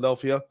in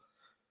Philadelphia.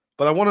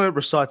 But I want to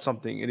recite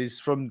something. It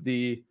is from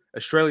the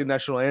Australian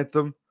National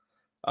Anthem,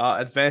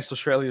 Advanced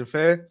Australian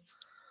Fair.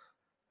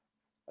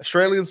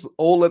 Australians,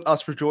 all let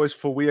us rejoice,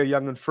 for we are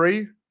young and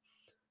free.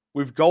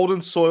 With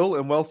golden soil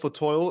and wealth for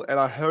toil, and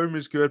our home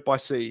is girt by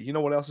sea. You know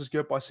what else is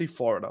girt by sea?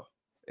 Florida.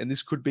 And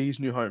this could be his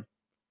new home.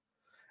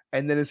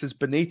 And then it says,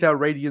 beneath our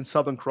radiant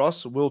Southern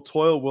Cross, we'll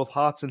toil with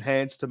hearts and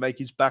hands to make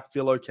his back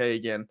feel okay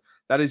again.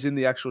 That is in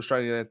the actual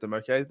Australian anthem,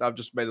 okay? I've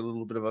just made a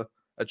little bit of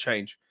a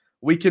change.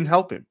 We can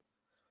help him.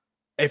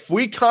 If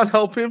we can't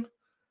help him,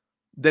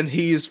 then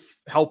he is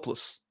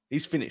helpless.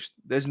 He's finished.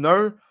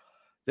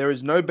 There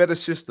is no better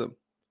system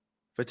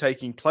for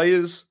taking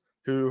players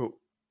who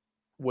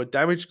were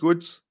damaged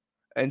goods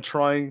and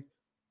trying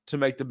to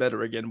make them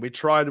better again. We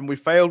tried and we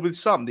failed with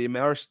some. The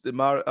Maris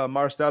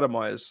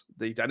Stoudemires,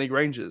 the Danny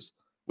Grangers.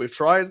 We've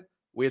tried,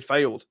 we had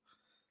failed.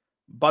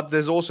 But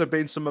there's also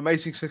been some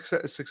amazing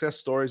success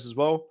stories as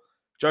well.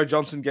 Joe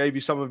Johnson gave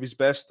you some of his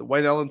best.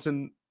 Wayne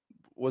Ellington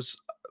was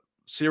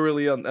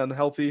serially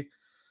unhealthy.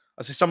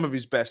 I say some of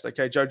his best.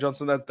 Okay, Joe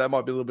Johnson, that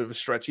might be a little bit of a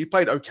stretch. He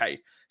played okay.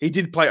 He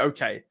did play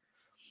okay.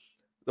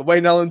 The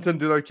Wayne Ellington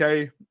did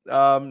okay.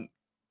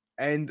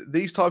 And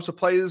these types of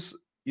players,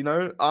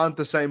 aren't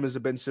the same as a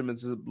Ben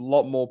Simmons. There's a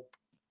lot more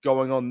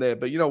going on there.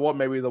 But you know what?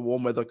 Maybe the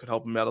warm weather could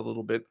help him out a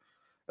little bit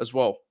as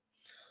well.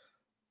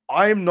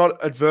 I am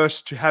not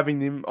adverse to having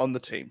them on the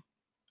team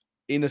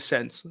in a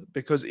sense,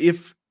 because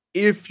if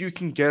you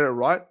can get it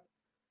right,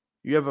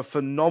 you have a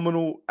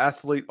phenomenal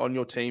athlete on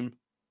your team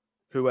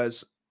who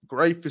has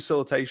great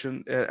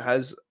facilitation,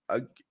 has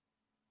a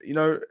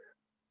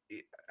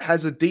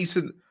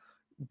decent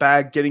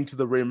bag getting to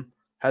the rim,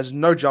 has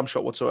no jump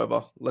shot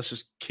whatsoever. Let's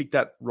just kick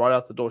that right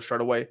out the door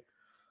straight away.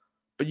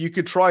 But you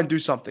could try and do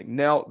something.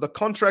 Now, the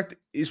contract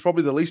is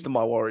probably the least of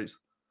my worries.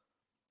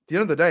 At the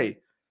end of the day,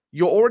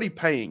 you're already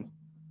paying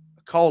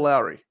Kyle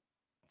Lowry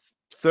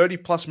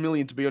 $30+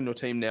 million to be on your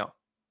team now.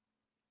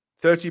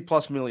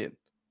 $30+ million.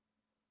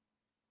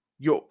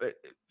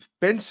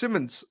 Ben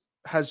Simmons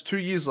has 2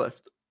 years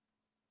left,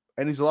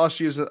 and his last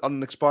year's on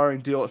an expiring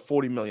deal at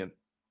 $40 million.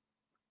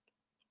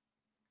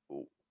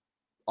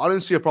 I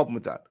don't see a problem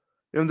with that. At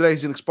the end of the day,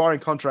 he's an expiring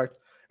contract.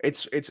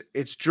 It's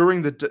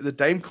during the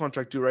Dame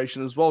contract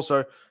duration as well.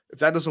 So if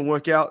that doesn't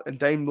work out and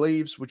Dame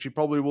leaves, which he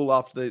probably will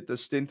after the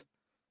stint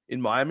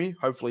in Miami,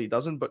 hopefully he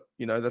doesn't, but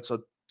that's a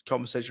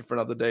conversation for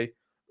another day,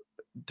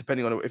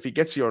 depending on if he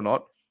gets here or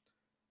not,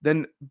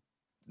 then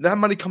that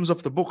money comes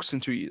off the books in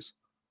 2 years.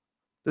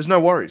 There's no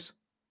worries.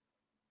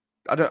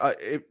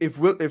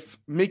 If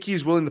Mickey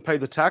is willing to pay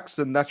the tax,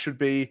 then that should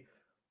be,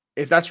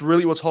 if that's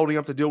really what's holding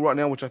up the deal right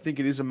now, which I think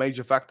it is a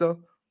major factor,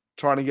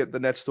 trying to get the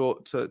Nets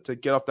to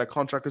get off that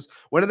contract. Because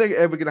when are they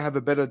ever going to have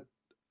a better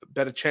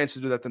chance to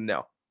do that than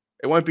now?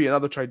 It won't be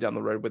another trade down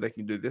the road where they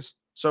can do this.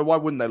 So why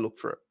wouldn't they look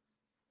for it?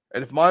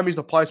 And if Miami's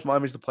the place,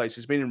 Miami's the place.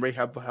 He's been in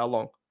rehab for how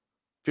long?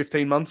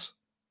 15 months?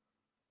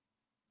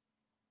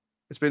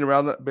 It's been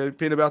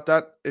about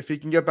that. If he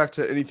can get back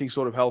to anything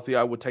sort of healthy,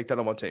 I would take that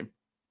on my team.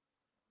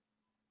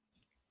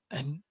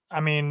 And I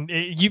mean,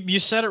 you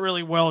said it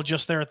really well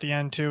just there at the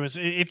end too.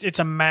 It's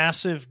a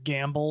massive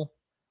gamble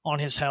on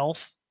his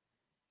health,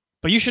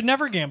 but you should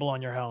never gamble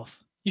on your health.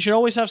 You should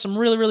always have some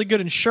really, really good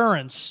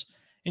insurance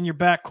in your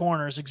back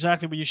corner. Is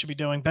exactly what you should be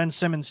doing. Ben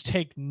Simmons,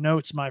 take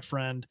notes, my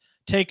friend.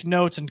 Take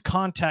notes and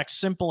contact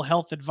Simple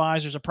Health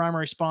Advisors, a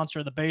primary sponsor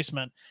of The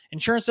Basement.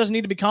 Insurance doesn't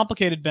need to be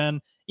complicated,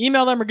 Ben.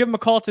 Email them or give them a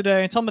call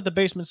today and tell them that The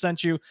Basement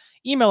sent you.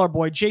 Email our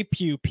boy,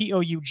 JPugh,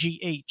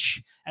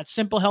 P-O-U-G-H, at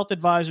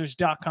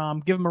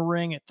simplehealthadvisors.com. Give them a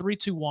ring at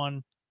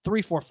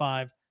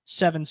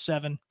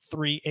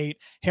 321-345-7738.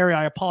 Harry,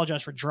 I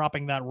apologize for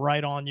dropping that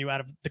right on you out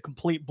of the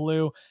complete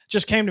blue.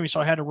 Just came to me, so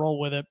I had to roll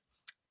with it.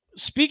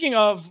 Speaking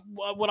of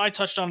what I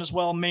touched on as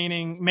well,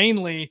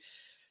 mainly,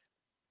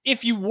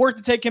 if you were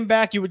to take him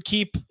back, you would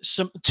keep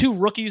two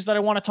rookies that I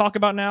want to talk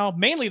about now,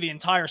 mainly the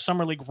entire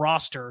Summer League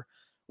roster,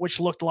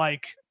 which looked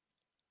like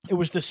it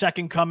was the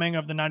second coming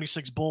of the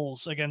 96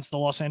 Bulls against the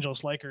Los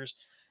Angeles Lakers.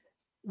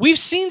 We've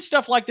seen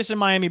stuff like this in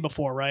Miami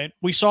before, right?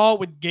 We saw it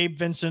with Gabe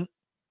Vincent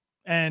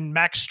and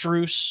Max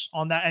Strus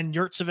on that, and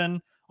Yurtseven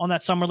on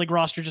that Summer League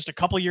roster just a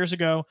couple years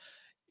ago.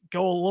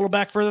 Go a little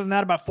back further than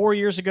that, about 4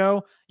 years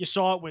ago. You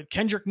saw it with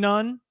Kendrick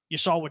Nunn. You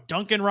saw it with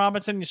Duncan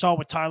Robinson. You saw it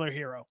with Tyler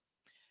Hero.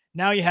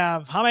 Now you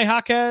have Jaime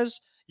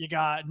Jaquez, you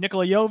got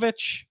Nikola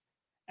Jovic,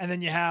 and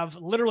then you have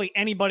literally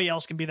anybody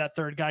else can be that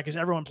third guy because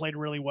everyone played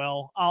really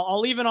well.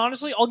 I'll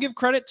give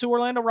credit to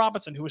Orlando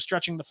Robinson, who was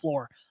stretching the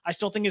floor. I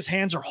still think his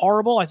hands are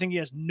horrible. I think he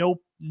has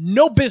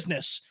no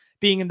business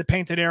being in the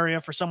painted area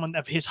for someone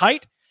of his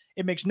height.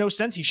 It makes no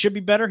sense. He should be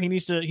better. He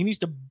needs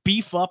to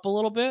beef up a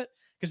little bit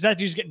because that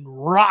dude's getting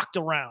rocked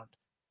around.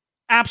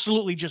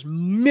 Absolutely just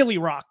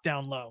milli rocked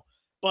down low.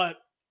 But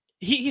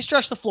he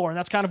stretched the floor, and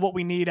that's kind of what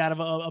we need out of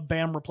a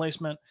Bam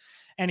replacement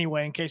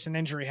anyway, in case an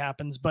injury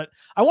happens. But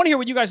I want to hear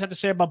what you guys have to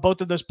say about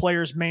both of those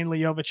players, mainly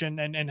Jovic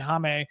and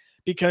Jaime,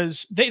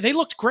 because they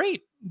looked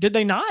great. Did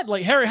they not?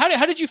 Like, Harry,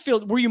 how did you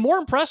feel? Were you more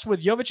impressed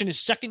with Jovic in his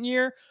second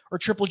year or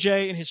Triple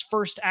J in his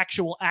first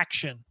actual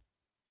action?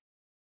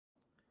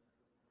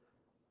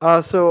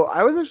 So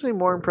I was actually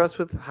more impressed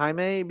with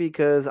Jaime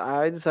because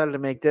I decided to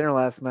make dinner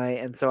last night,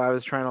 and so I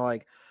was trying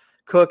to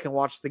cook and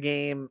watch the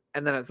game.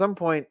 And then at some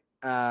point,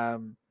 I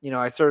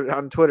started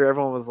on Twitter.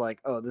 Everyone was like,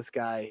 "Oh, this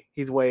guy,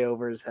 he's way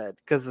over his head,"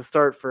 because the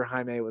start for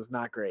Jaime was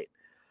not great.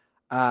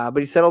 But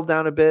he settled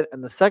down a bit,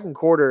 and the second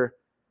quarter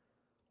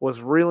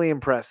was really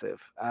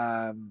impressive.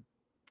 I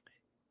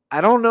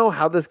don't know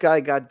how this guy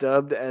got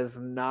dubbed as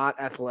not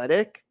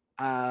athletic.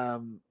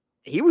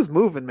 He was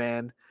moving,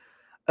 man.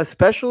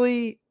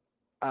 Especially,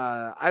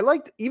 I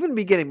liked even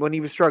beginning when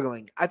he was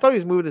struggling. I thought he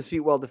was moving his feet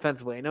well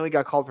defensively. I know he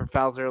got called for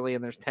fouls early,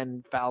 and there's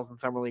 10 fouls in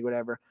Summer League,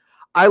 whatever.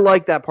 I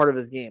like that part of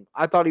his game.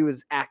 I thought he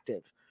was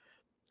active.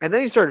 And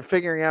then he started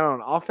figuring out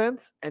on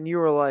offense, and you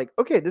were like,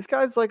 okay, this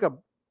guy's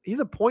he's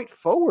a point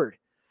forward.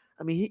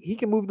 I mean, he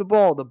can move the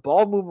ball. The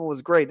ball movement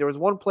was great. There was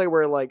one play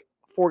where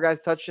 4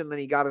 guys touched him, then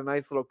he got a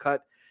nice little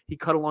cut. He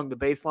cut along the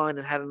baseline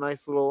and had a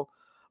nice little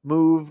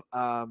move.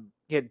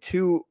 He had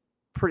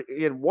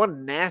he had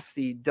one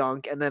nasty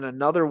dunk and then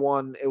another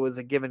one. It was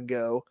a give and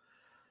go.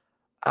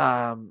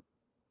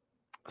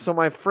 So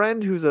my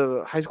friend who's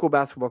a high school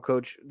basketball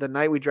coach, the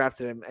night we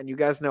drafted him, and you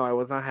guys know I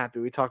was not happy.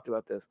 We talked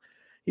about this.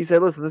 He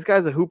said, listen, this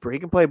guy's a hooper. He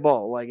can play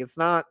ball. Like, it's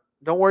not,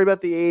 don't worry about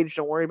the age.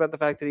 Don't worry about the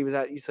fact that he was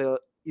at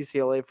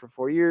UCLA for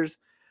 4 years.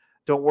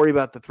 Don't worry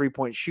about the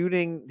 3-point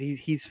shooting.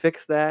 He's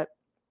fixed that.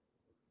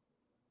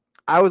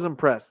 I was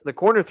impressed. The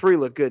corner 3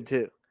 looked good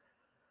too.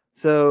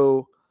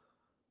 So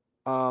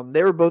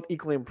they were both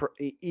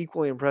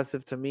equally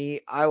impressive to me.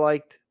 I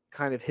liked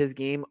kind of his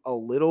game a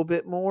little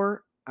bit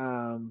more.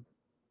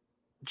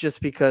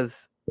 Just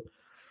because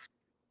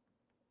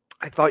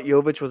I thought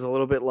Jovic was a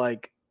little bit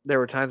like, there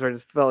were times where I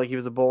just felt like he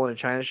was a bull in a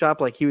china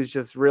shop. Like he was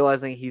just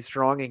realizing he's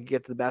strong and can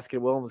get to the basket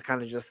at will and was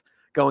kind of just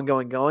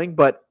going.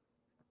 But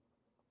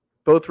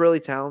both really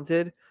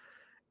talented.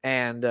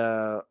 And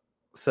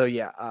so,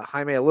 yeah,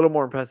 Jaime a little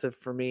more impressive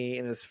for me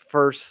in his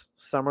first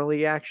summer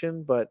league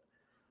action, but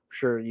I'm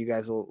sure you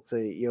guys will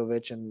say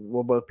Jovic and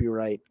we'll both be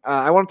right.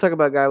 I want to talk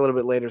about a guy a little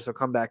bit later, so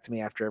come back to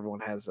me after everyone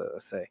has a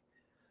say.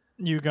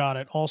 You got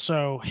it.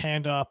 Also,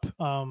 hand up.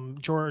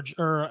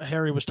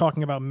 Harry was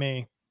talking about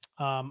me.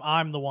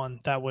 I'm the one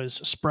that was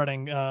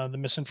spreading the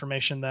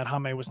misinformation that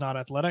Jaime was not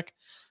athletic.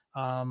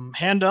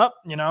 Hand up.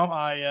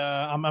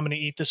 I'm going to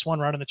eat this one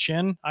right on the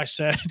chin. I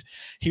said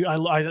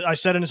I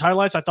said in his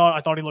highlights, I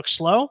thought he looked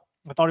slow.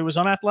 I thought he was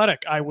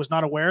unathletic. I was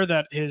not aware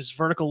that his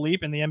vertical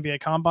leap in the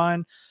NBA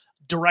Combine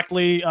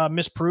directly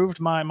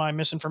misproved my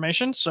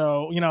misinformation.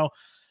 So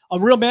a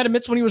real man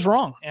admits when he was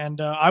wrong,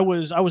 and I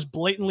was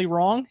blatantly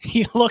wrong.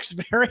 He looks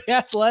very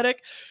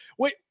athletic,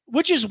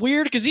 which is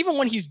weird because even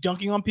when he's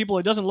dunking on people,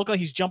 it doesn't look like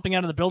he's jumping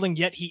out of the building,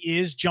 yet he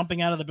is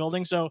jumping out of the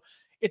building. So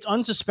it's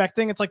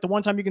unsuspecting. It's like the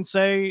one time you can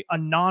say a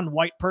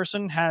non-white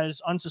person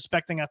has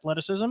unsuspecting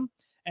athleticism,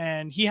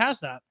 and he has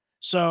that.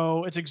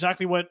 So it's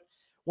exactly what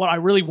I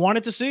really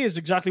wanted to see is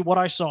exactly what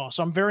I saw.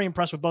 So I'm very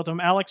impressed with both of them.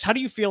 Alex, how do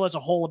you feel as a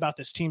whole about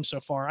this team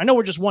so far? I know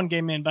we're just one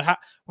game in, but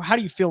how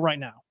do you feel right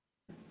now?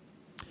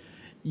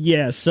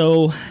 Yeah,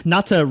 so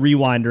not to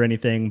rewind or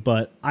anything,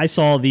 but I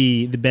saw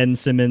the Ben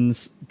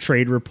Simmons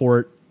trade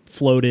report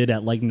floated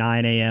at like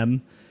 9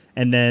 a.m.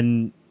 And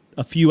then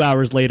a few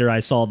hours later,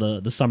 I saw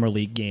the Summer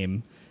League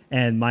game.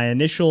 And my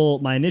initial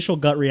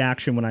gut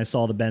reaction when I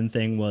saw the Ben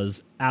thing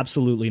was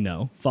absolutely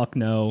no. Fuck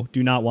no.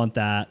 Do not want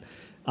that.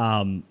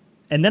 And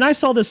then I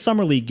saw this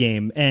Summer League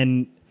game.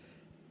 And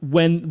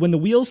when the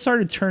wheels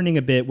started turning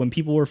a bit, when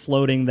people were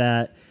floating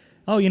that,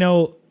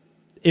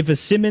 if a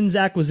Simmons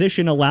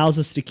acquisition allows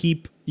us to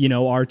keep,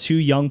 our 2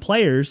 young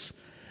players,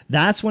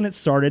 that's when it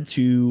started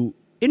to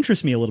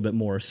interest me a little bit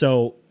more.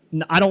 So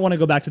I don't want to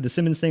go back to the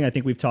Simmons thing. I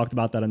think we've talked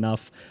about that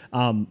enough.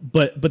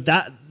 But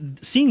that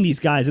seeing these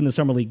guys in the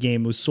Summer League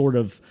game was sort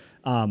of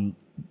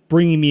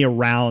bringing me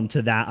around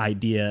to that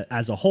idea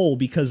as a whole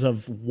because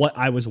of what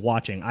I was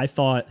watching. I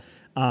thought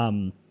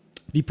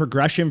the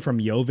progression from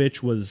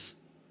Jovic was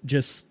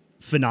just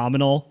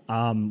phenomenal.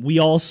 We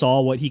all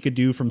saw what he could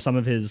do from some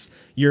of his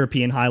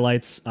European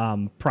highlights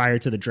prior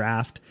to the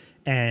draft.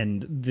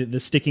 And the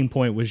sticking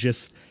point was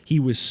just he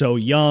was so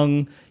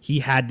young. He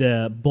had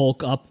to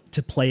bulk up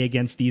to play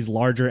against these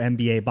larger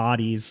NBA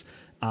bodies.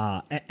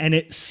 And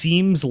it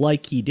seems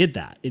like he did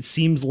that. It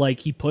seems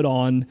like he put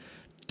on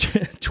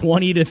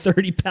 20 to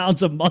 30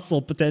 pounds of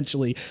muscle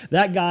potentially.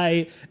 That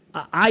guy,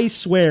 I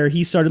swear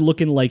he started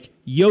looking like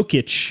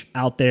Jokic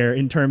out there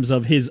in terms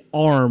of his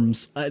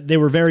arms. They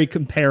were very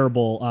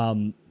comparable.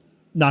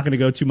 Not going to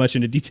go too much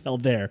into detail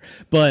there,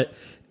 but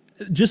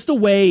just the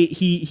way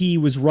he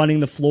was running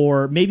the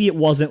floor, maybe it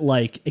wasn't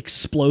like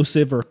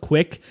explosive or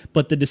quick,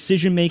 but the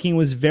decision making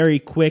was very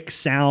quick,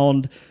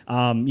 sound.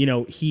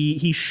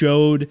 He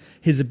showed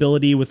his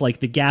ability with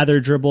like the gather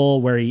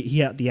dribble where he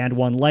had the and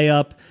one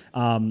layup.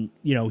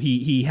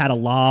 He had a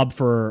lob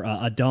for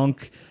a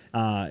dunk.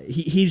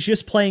 He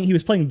was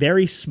playing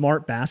very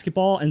smart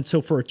basketball, and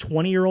so for a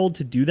 20-year-old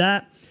to do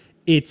that,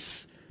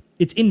 it's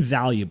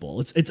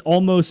invaluable. It's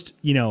almost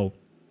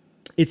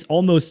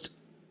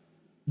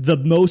the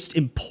most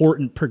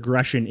important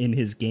progression in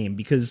his game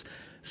because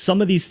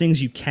some of these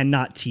things you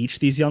cannot teach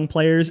these young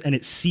players. And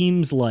it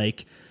seems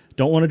like,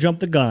 don't want to jump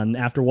the gun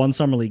after one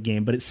Summer League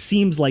game, but it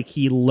seems like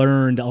he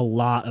learned a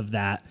lot of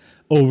that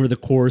over the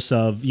course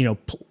of,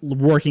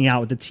 working out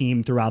with the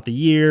team throughout the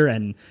year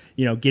and,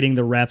 getting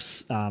the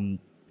reps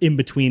in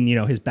between,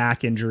 his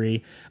back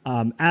injury.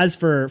 As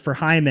for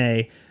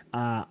Jaime,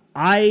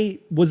 I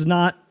was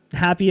not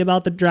happy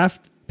about the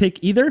draft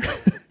pick either.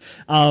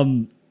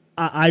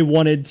 I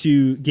wanted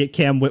to get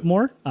Cam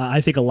Whitmore. I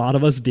think a lot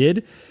of us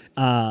did.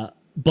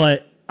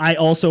 But I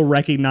also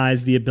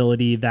recognize the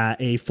ability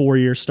that a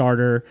 4-year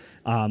starter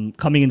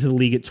coming into the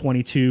league at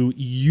 22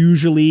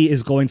 usually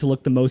is going to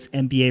look the most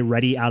NBA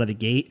ready out of the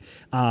gate.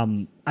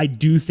 I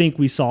do think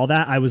we saw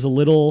that. I was a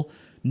little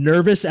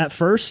nervous at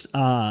first.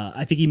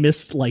 I think he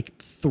missed like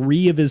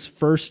 3 of his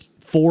first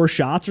 4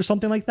 shots or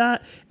something like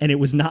that, and it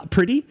was not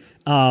pretty.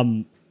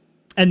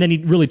 and then he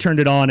really turned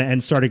it on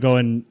and started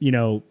going,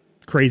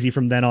 crazy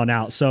from then on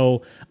out.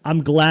 So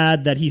I'm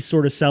glad that he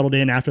sort of settled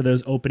in after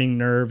those opening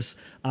nerves.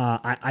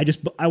 I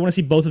want to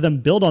see both of them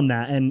build on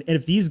that. And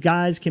if these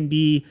guys can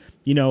be,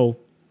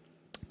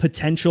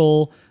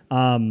 potential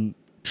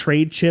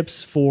trade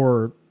chips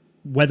for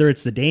whether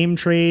it's the Dame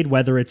trade,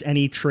 whether it's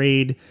any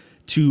trade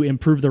to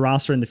improve the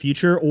roster in the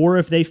future, or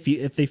if they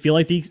feel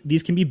like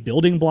these can be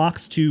building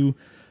blocks to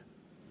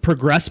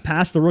progress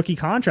past the rookie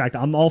contract,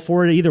 I'm all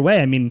for it either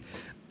way. I mean,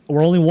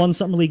 we're only one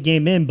Summer League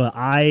game in, but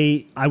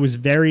I was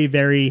very,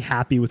 very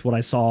happy with what I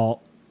saw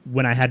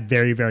when I had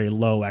very, very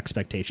low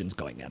expectations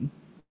going in.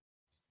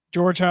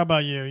 George, how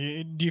about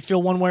you? Do you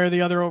feel one way or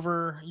the other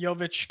over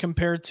Jovic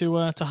compared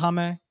to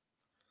Jaime?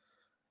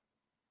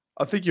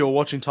 I think you're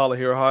watching Tyler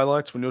Hero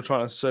highlights when you're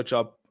trying to search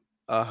up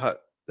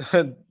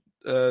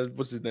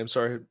what's his name?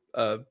 Sorry.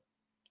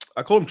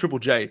 I call him Triple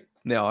J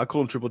now. I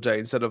call him Triple J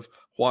instead of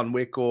Juan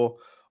Wick or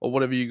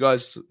whatever you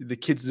guys, the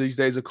kids these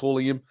days, are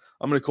calling him.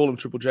 I'm going to call him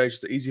Triple J. It's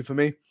just easier for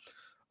me.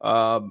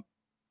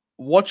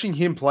 Watching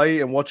him play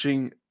and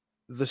watching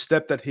the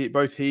step that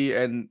both he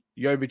and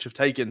Jovic have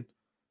taken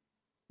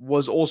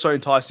was also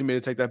enticing me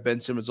to take that Ben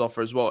Simmons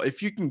offer as well.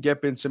 If you can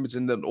get Ben Simmons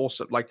in, then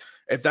also, like,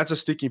 if that's a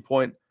sticking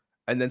point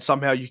and then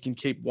somehow you can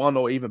keep one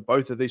or even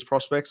both of these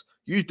prospects,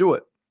 you do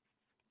it.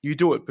 You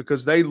do it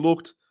because they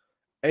looked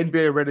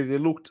NBA ready. They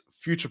looked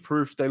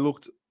future-proof. They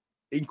looked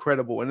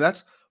incredible. And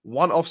that's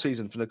one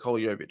offseason for Nikola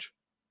Jovic.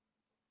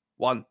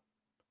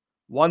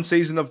 One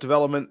season of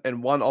development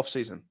and one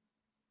offseason.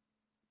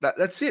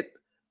 That's it.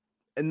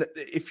 And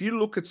if you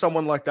look at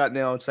someone like that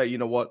now and say, you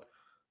know what,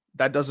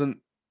 that doesn't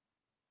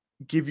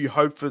give you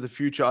hope for the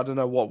future, I don't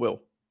know what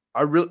will.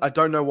 I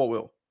don't know what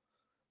will.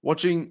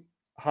 Watching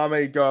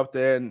Jaime go up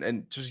there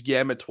and just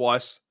yam it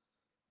twice.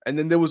 And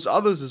then there was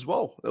others as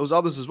well.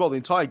 The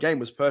entire game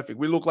was perfect.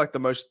 We looked like the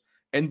most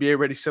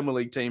NBA-ready Summer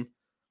League team,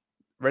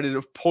 ready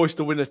to poised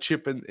to win a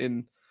chip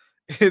in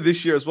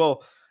this year as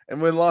well.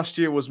 And when last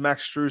year was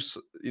Max Strus,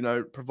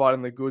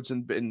 providing the goods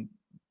and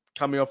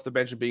coming off the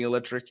bench and being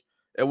electric,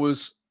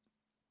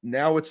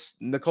 now it's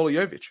Nikola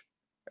Jovic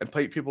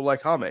and people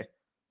like Jaime.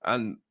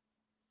 And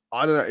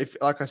I don't know if,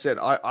 like I said,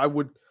 I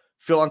would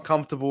feel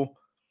uncomfortable,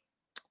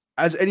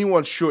 as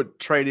anyone should,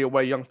 trading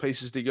away young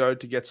pieces to go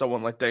to get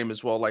someone like Dame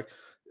as well. Like,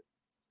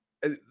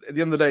 at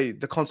the end of the day,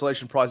 the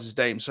consolation prize is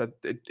Dame. So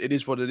it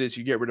is what it is.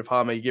 You get rid of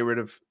Jaime, you get rid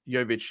of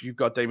Jovic, you've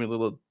got Damian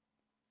Lillard.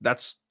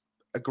 That's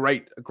a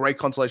great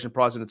consolation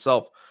prize in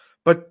itself.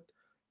 But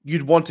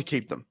you'd want to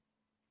keep them,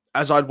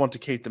 as I'd want to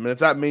keep them. And if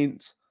that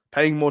means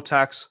paying more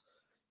tax,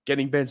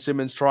 getting Ben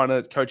Simmons, trying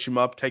to coach him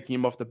up, taking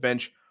him off the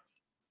bench,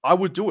 I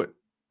would do it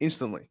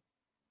instantly.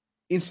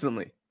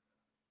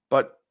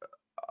 But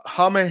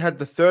Jaime had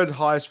the third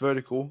highest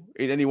vertical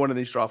in any one of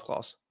these draft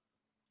class.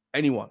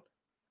 Anyone.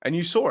 And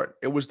you saw it.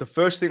 It was the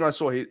first thing I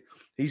saw.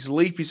 His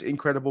leap is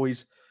incredible.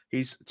 His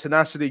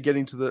tenacity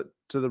getting to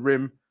the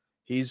rim.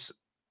 His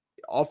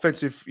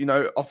offensive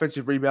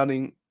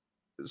rebounding.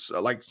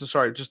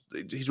 Just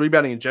his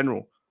rebounding in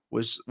general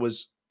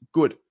was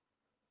good.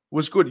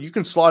 Was good. You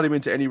can slide him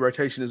into any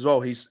rotation as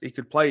well. He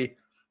could play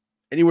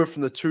anywhere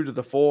from the 2 to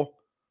the 4.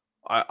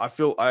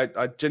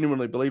 I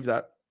genuinely believe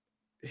that.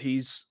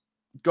 He's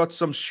got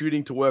some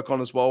shooting to work on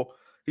as well.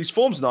 His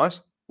form's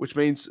nice, which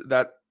means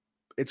that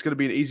it's going to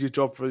be an easier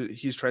job for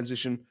his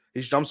transition,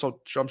 his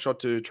jump shot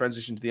to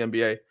transition to the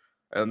NBA.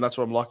 And that's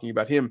what I'm liking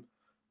about him.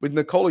 With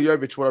Nikola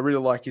Jovic, what I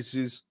really like is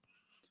his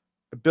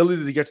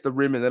ability to get to the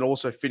rim and then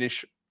also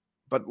finish.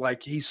 But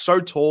like, he's so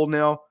tall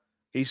now.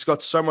 He's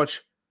got so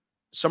much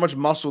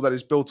muscle that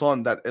is built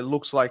on that it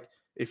looks like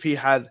if he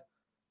had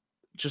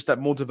just that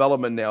more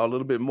development now, a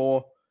little bit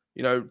more,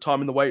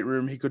 time in the weight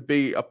room, he could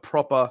be a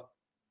proper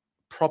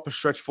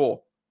stretch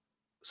 4.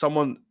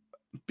 Someone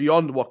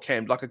beyond what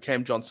like a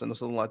Cam Johnson or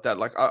something like that.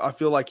 Like, I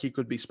feel like he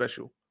could be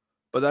special.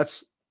 But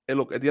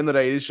look, at the end of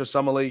the day, it is just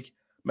Summer League,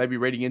 maybe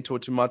reading into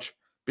it too much.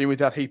 Been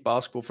without Heat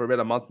basketball for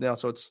about a month now,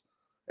 so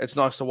it's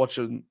nice to watch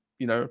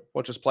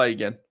us play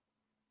again.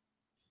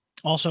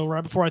 Also,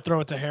 right before I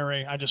throw it to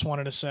Harry, I just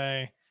wanted to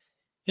say,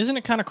 isn't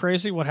it kind of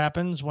crazy what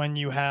happens when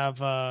you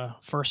have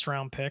first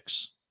round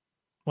picks?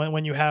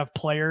 When you have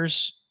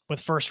players with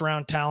first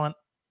round talent,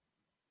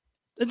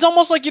 it's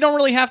almost like you don't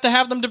really have to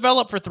have them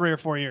develop for 3 or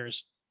 4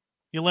 years.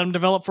 You let them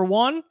develop for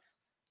 1.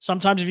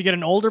 Sometimes if you get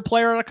an older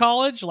player out of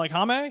college, like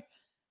Jaime,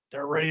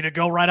 they're ready to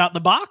go right out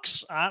the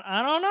box.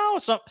 I don't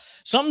know.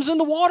 Something's in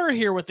the water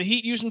here with the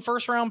Heat using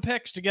first round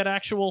picks to get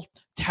actual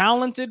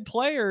talented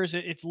players.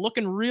 It's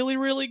looking really,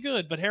 really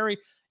good. But Harry,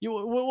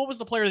 what was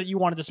the player that you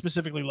wanted to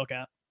specifically look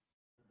at?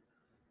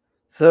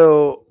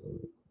 So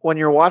when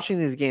you're watching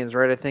these games,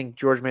 right, I think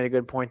George made a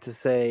good point to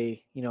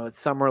say, it's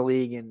Summer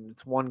League and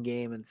it's one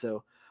game. And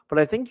so, but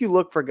I think you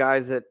look for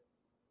guys that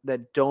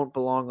don't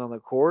belong on the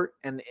court,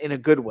 and in a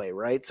good way,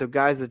 right? So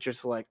guys that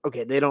just like,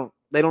 okay, they don't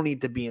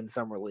need to be in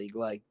Summer League.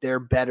 Like, they're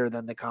better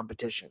than the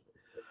competition.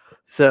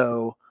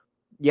 So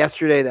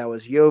yesterday that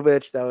was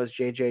Jovic, that was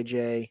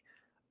JJJ.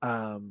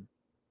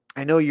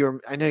 I know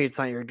it's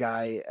not your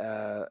guy,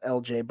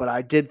 LJ, but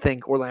I did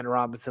think Orlando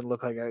Robinson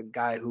looked like a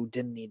guy who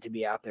didn't need to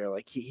be out there.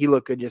 Like he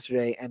looked good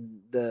yesterday, and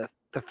the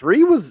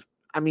three was.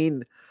 I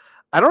mean,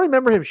 I don't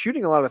remember him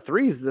shooting a lot of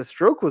threes. The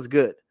stroke was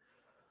good.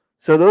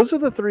 So those are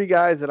the three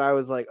guys that I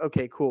was like,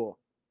 okay, cool.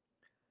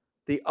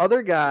 The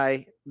other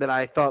guy that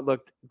I thought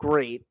looked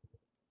great,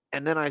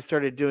 and then I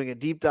started doing a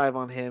deep dive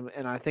on him,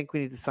 and I think we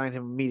need to sign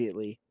him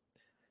immediately,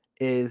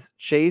 is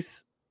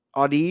Chase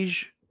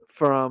Audige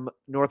from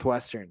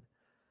Northwestern.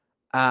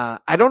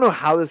 I don't know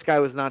how this guy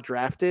was not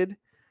drafted.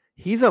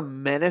 He's a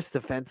menace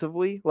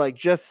defensively. Like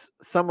just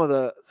some of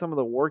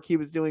the work he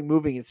was doing,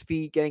 moving his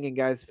feet, getting in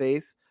guys'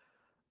 face.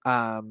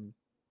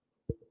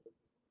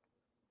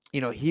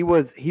 He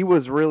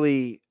was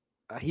really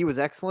he was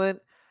excellent.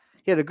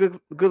 He had a good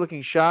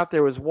looking shot.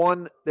 There was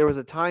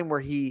a time where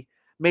he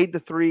made the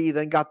three,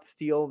 then got the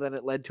steal, then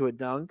it led to a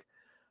dunk.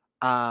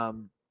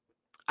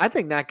 I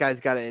think that guy's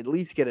got to at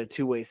least get a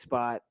two-way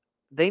spot.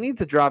 They need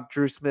to drop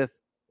Drew Smith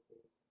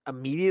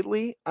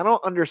immediately. I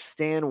don't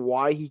understand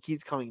why he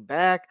keeps coming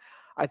back.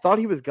 I thought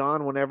he was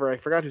gone whenever I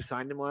forgot who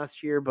signed him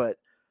last year, but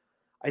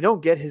I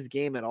don't get his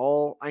game at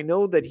all. I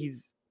know that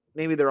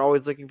maybe they're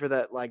always looking for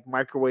that like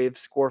microwave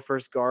score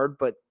first guard,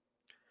 but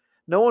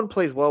no one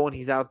plays well when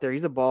he's out there.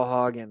 He's a ball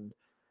hog, and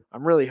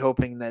I'm really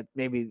hoping that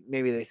maybe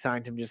they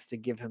signed him just to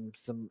give him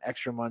some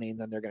extra money, and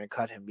then they're going to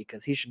cut him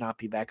because he should not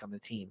be back on the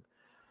team.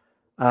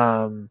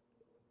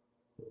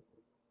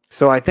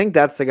 So I think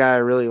that's the guy I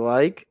really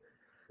like.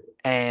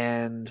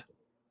 And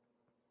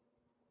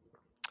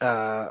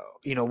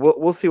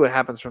we'll see what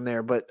happens from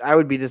there. But I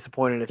would be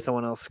disappointed if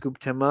someone else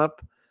scooped him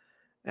up.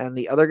 And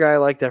the other guy I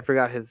liked, I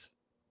forgot his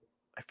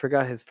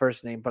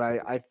first name, but I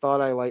liked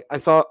what I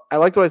saw a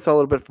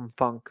little bit from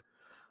Funk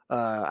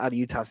out of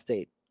Utah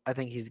State. I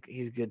think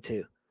he's good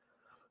too.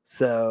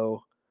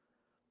 So,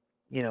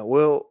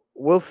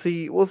 we'll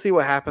see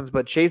what happens.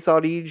 But Chase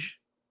Audige,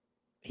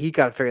 he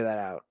got to figure that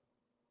out.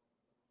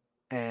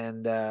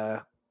 And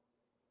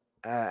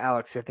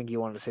Alex, I think you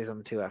wanted to say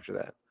something too after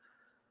that.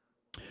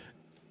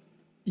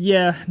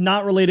 Yeah,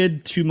 not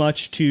related too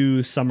much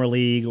to Summer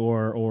League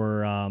or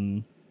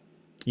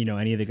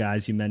any of the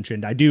guys you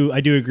mentioned. I do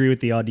agree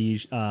with the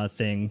Audige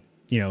thing.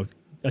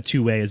 A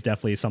two-way is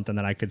definitely something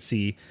that I could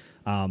see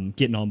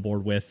getting on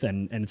board with,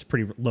 and it's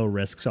pretty low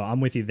risk. So I'm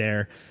with you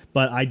there.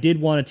 But I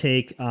did want to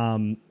take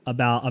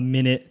about a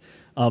minute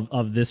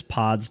of this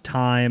pod's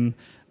time.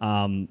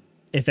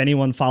 If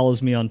anyone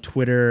follows me on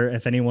Twitter,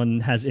 if anyone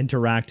has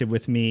interacted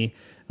with me,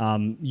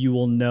 you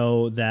will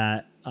know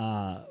that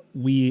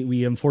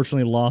we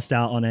unfortunately lost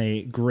out on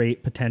a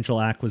great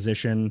potential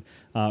acquisition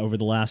over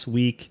the last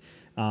week.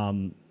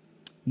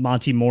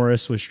 Monty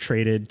Morris was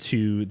traded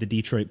to the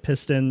Detroit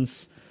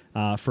Pistons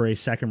for a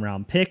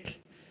second-round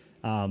pick.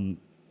 And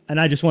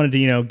I just wanted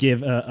to,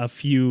 give a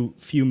few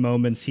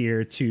moments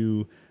here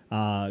to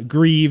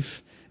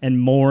grieve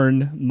and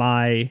mourn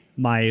my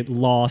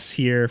loss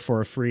here for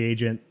a free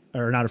agent.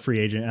 Or not a free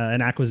agent,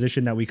 an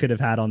acquisition that we could have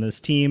had on this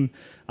team.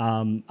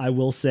 I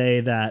will say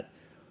that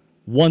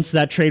once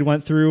that trade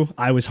went through,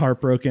 I was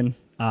heartbroken.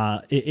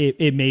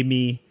 It made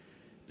me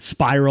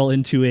spiral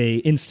into a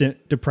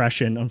instant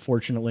depression,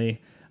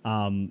 unfortunately.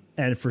 And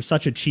for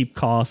such a cheap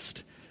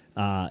cost,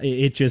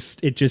 it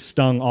just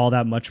stung all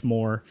that much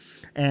more.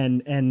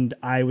 And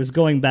I was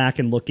going back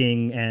and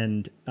looking,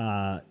 and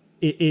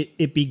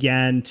it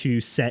began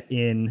to set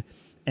in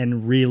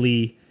and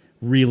really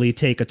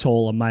take a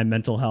toll on my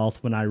mental health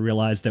when I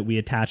realized that we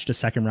attached a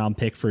second-round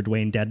pick for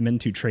Dwayne Dedmon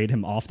to trade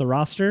him off the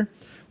roster,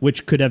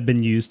 which could have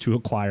been used to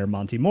acquire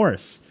Monty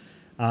Morris.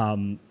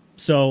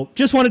 So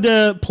just wanted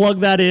to plug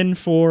that in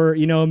for,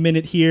 a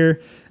minute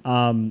here.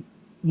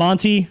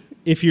 Monty,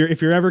 if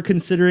you're ever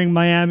considering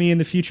Miami in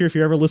the future, if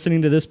you're ever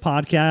listening to this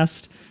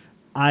podcast,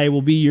 I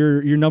will be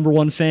your number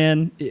one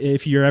fan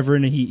if you're ever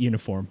in a Heat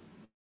uniform.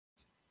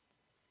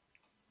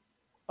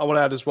 I want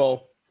to add as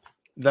well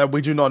that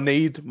we do not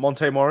need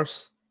Monte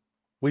Morris.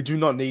 We do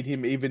not need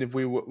him, even if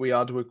we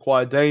are to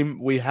acquire Dame.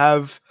 We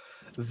have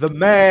the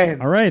man.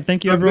 All right.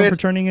 Thank you, everyone, for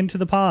turning into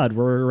the pod.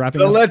 We're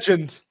wrapping up. The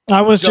legend.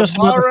 I was just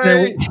about to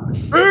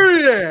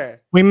say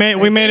we made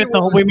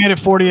it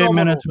 48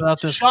 minutes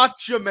without this.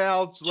 Shut your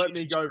mouths. Let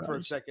me go for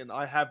a second.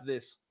 I have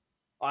this.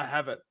 I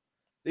have it.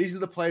 These are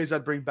the players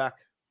I'd bring back.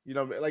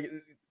 Like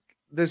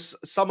this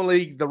summer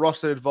league, the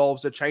roster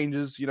evolves, it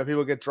changes.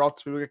 People get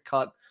dropped, people get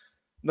cut.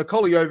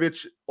 Nikola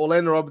Jovic,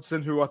 Orlando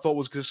Robinson, who I thought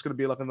was just going to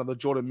be like another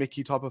Jordan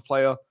Mickey type of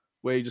player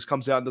where he just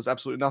comes out and does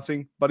absolutely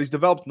nothing. But he's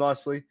developed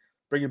nicely.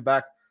 Bring him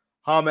back.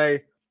 Hame,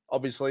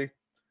 obviously.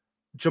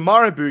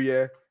 Jamari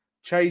Bouye,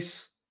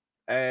 Chase,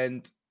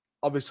 and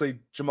obviously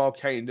Jamal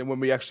Cain. And when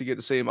we actually get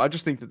to see him, I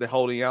just think that they're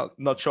holding out,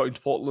 not showing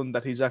to Portland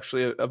that he's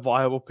actually a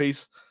viable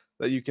piece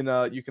that you can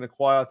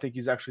acquire. I think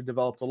he's actually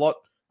developed a lot.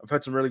 I've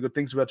heard some really good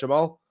things about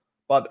Jamal.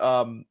 But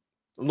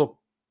look,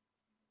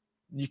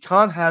 you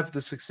can't have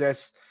the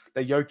success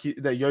that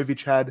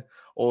Jovic had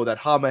or that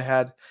Hame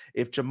had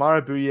if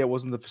Jamari Bouye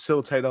wasn't the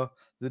facilitator,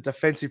 the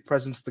defensive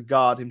presence, the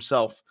guard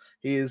himself.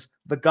 He is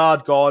the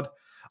guard god.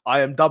 I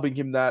am dubbing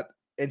him that.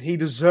 and he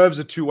deserves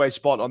a two-way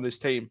spot on this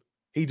team.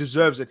 He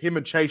deserves it. Him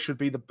and Chase should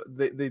be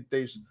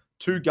these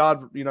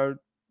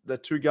the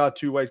two-guard,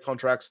 two-way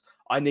contracts.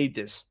 I need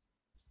this.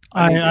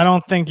 I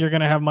don't think you're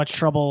going to have much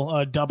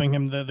trouble dubbing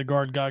him the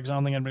guard guy, because I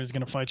don't think anybody's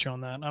going to fight you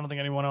on that. I don't think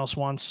anyone else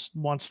wants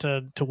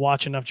to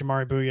watch enough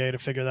Jamaree Bouyea to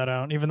figure that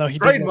out, even though he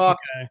did look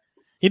okay.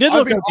 He did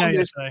look okay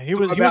yesterday. He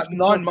was about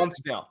 9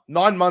 months now.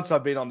 9 months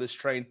I've been on this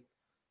train.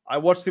 I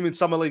watched him in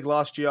Summer League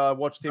last year. I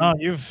watched him. Oh,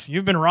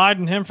 you've been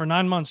riding him for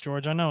 9 months,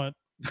 George. I know it.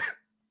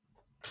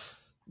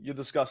 You're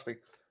disgusting.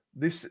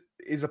 This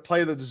is a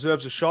player that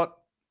deserves a shot.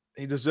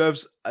 He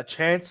deserves a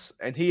chance,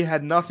 and he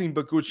had nothing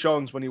but good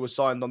showings when he was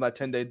signed on that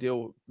 10-day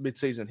deal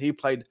mid-season. He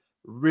played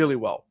really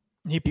well.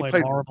 He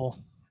played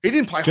horrible. He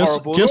didn't play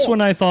horrible. Just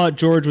when I thought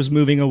George was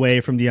moving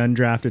away from the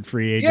undrafted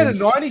free agents,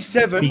 he had a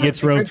 97. He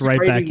gets roped right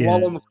back in.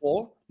 While on the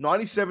floor,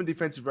 97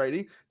 defensive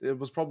rating. It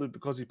was probably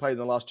because he played in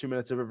the last 2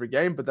 minutes of every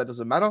game, but that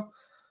doesn't matter.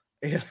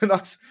 He's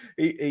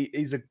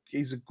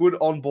a good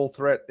on-ball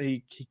threat.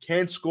 He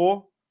can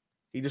score.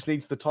 He just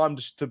needs the time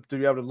to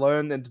be able to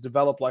learn and to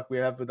develop like we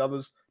have with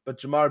others. But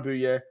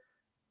Jamaree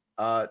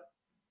Bouyea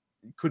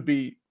could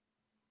be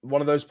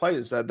one of those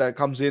players that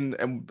comes in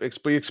and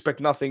we expect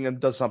nothing and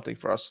does something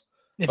for us.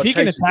 If he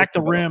can attack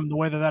the rim the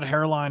way that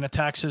hairline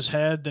attacks his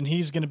head, then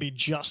he's going to be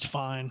just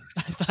fine.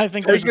 I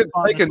think take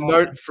a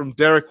note from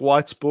Derek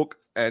White's book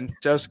and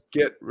just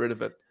get rid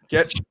of it.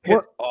 Get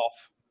it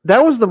off.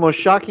 That was the most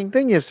shocking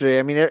thing yesterday.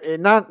 I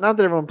mean, not that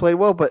everyone played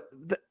well, but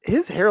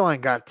his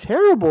hairline got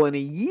terrible in a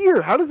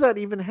year. How does that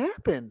even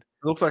happen?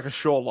 It looked like a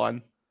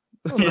shoreline.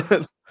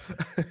 Yeah.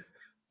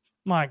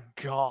 My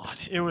God,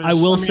 it was. I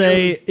will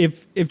say,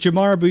 if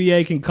Jamaree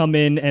Bouyea can come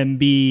in and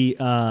be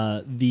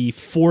the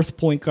fourth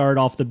point guard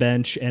off the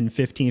bench and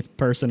 15th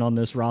person on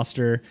this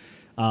roster,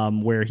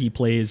 where he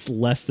plays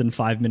less than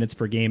 5 minutes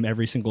per game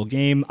every single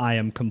game, I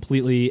am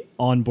completely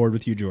on board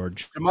with you,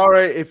 George.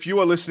 Jamaree, if you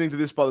are listening to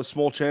this by the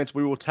small chance,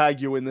 we will tag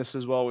you in this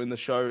as well in the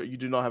show. You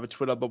do not have a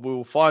Twitter, but we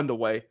will find a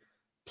way.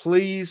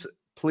 Please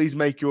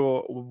make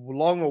your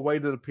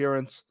long-awaited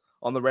appearance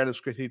on the Random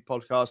Script Heat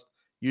podcast.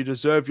 You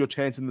deserve your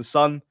chance in the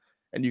sun,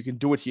 and you can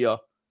do it here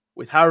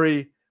with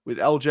Harry, with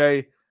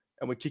LJ,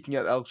 and we're kicking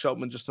out Alex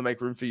Sheltman just to make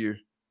room for you.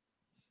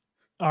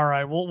 All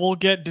right, we'll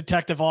get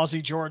Detective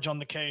Aussie George on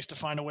the case to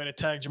find a way to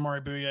tag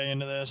Jamaree Bouyea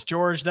into this.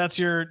 George, that's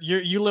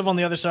you live on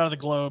the other side of the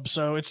globe,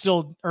 so it's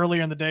still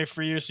earlier in the day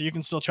for you, so you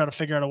can still try to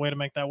figure out a way to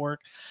make that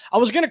work. I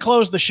was going to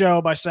close the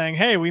show by saying,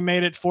 hey, we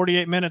made it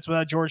 48 minutes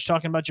without George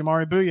talking about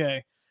Jamaree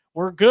Bouyea.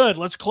 We're good.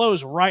 Let's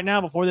close right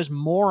now before this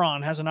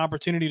moron has an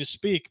opportunity to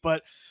speak,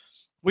 but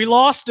we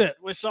lost it.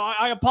 So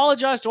I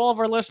apologize to all of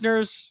our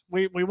listeners.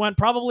 We went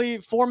probably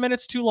 4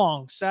 minutes too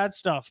long. Sad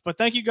stuff. But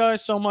thank you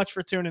guys so much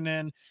for tuning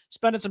in,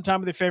 spending some time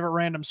with your favorite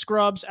random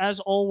scrubs.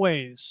 As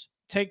always,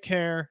 take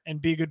care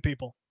and be good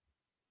people.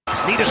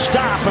 Need a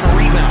stop and a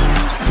rebound.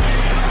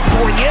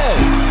 Fournier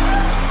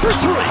for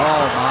three.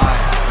 Oh,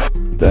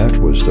 my. That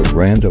was the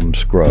Random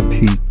Scrub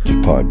Heat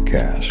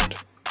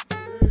podcast.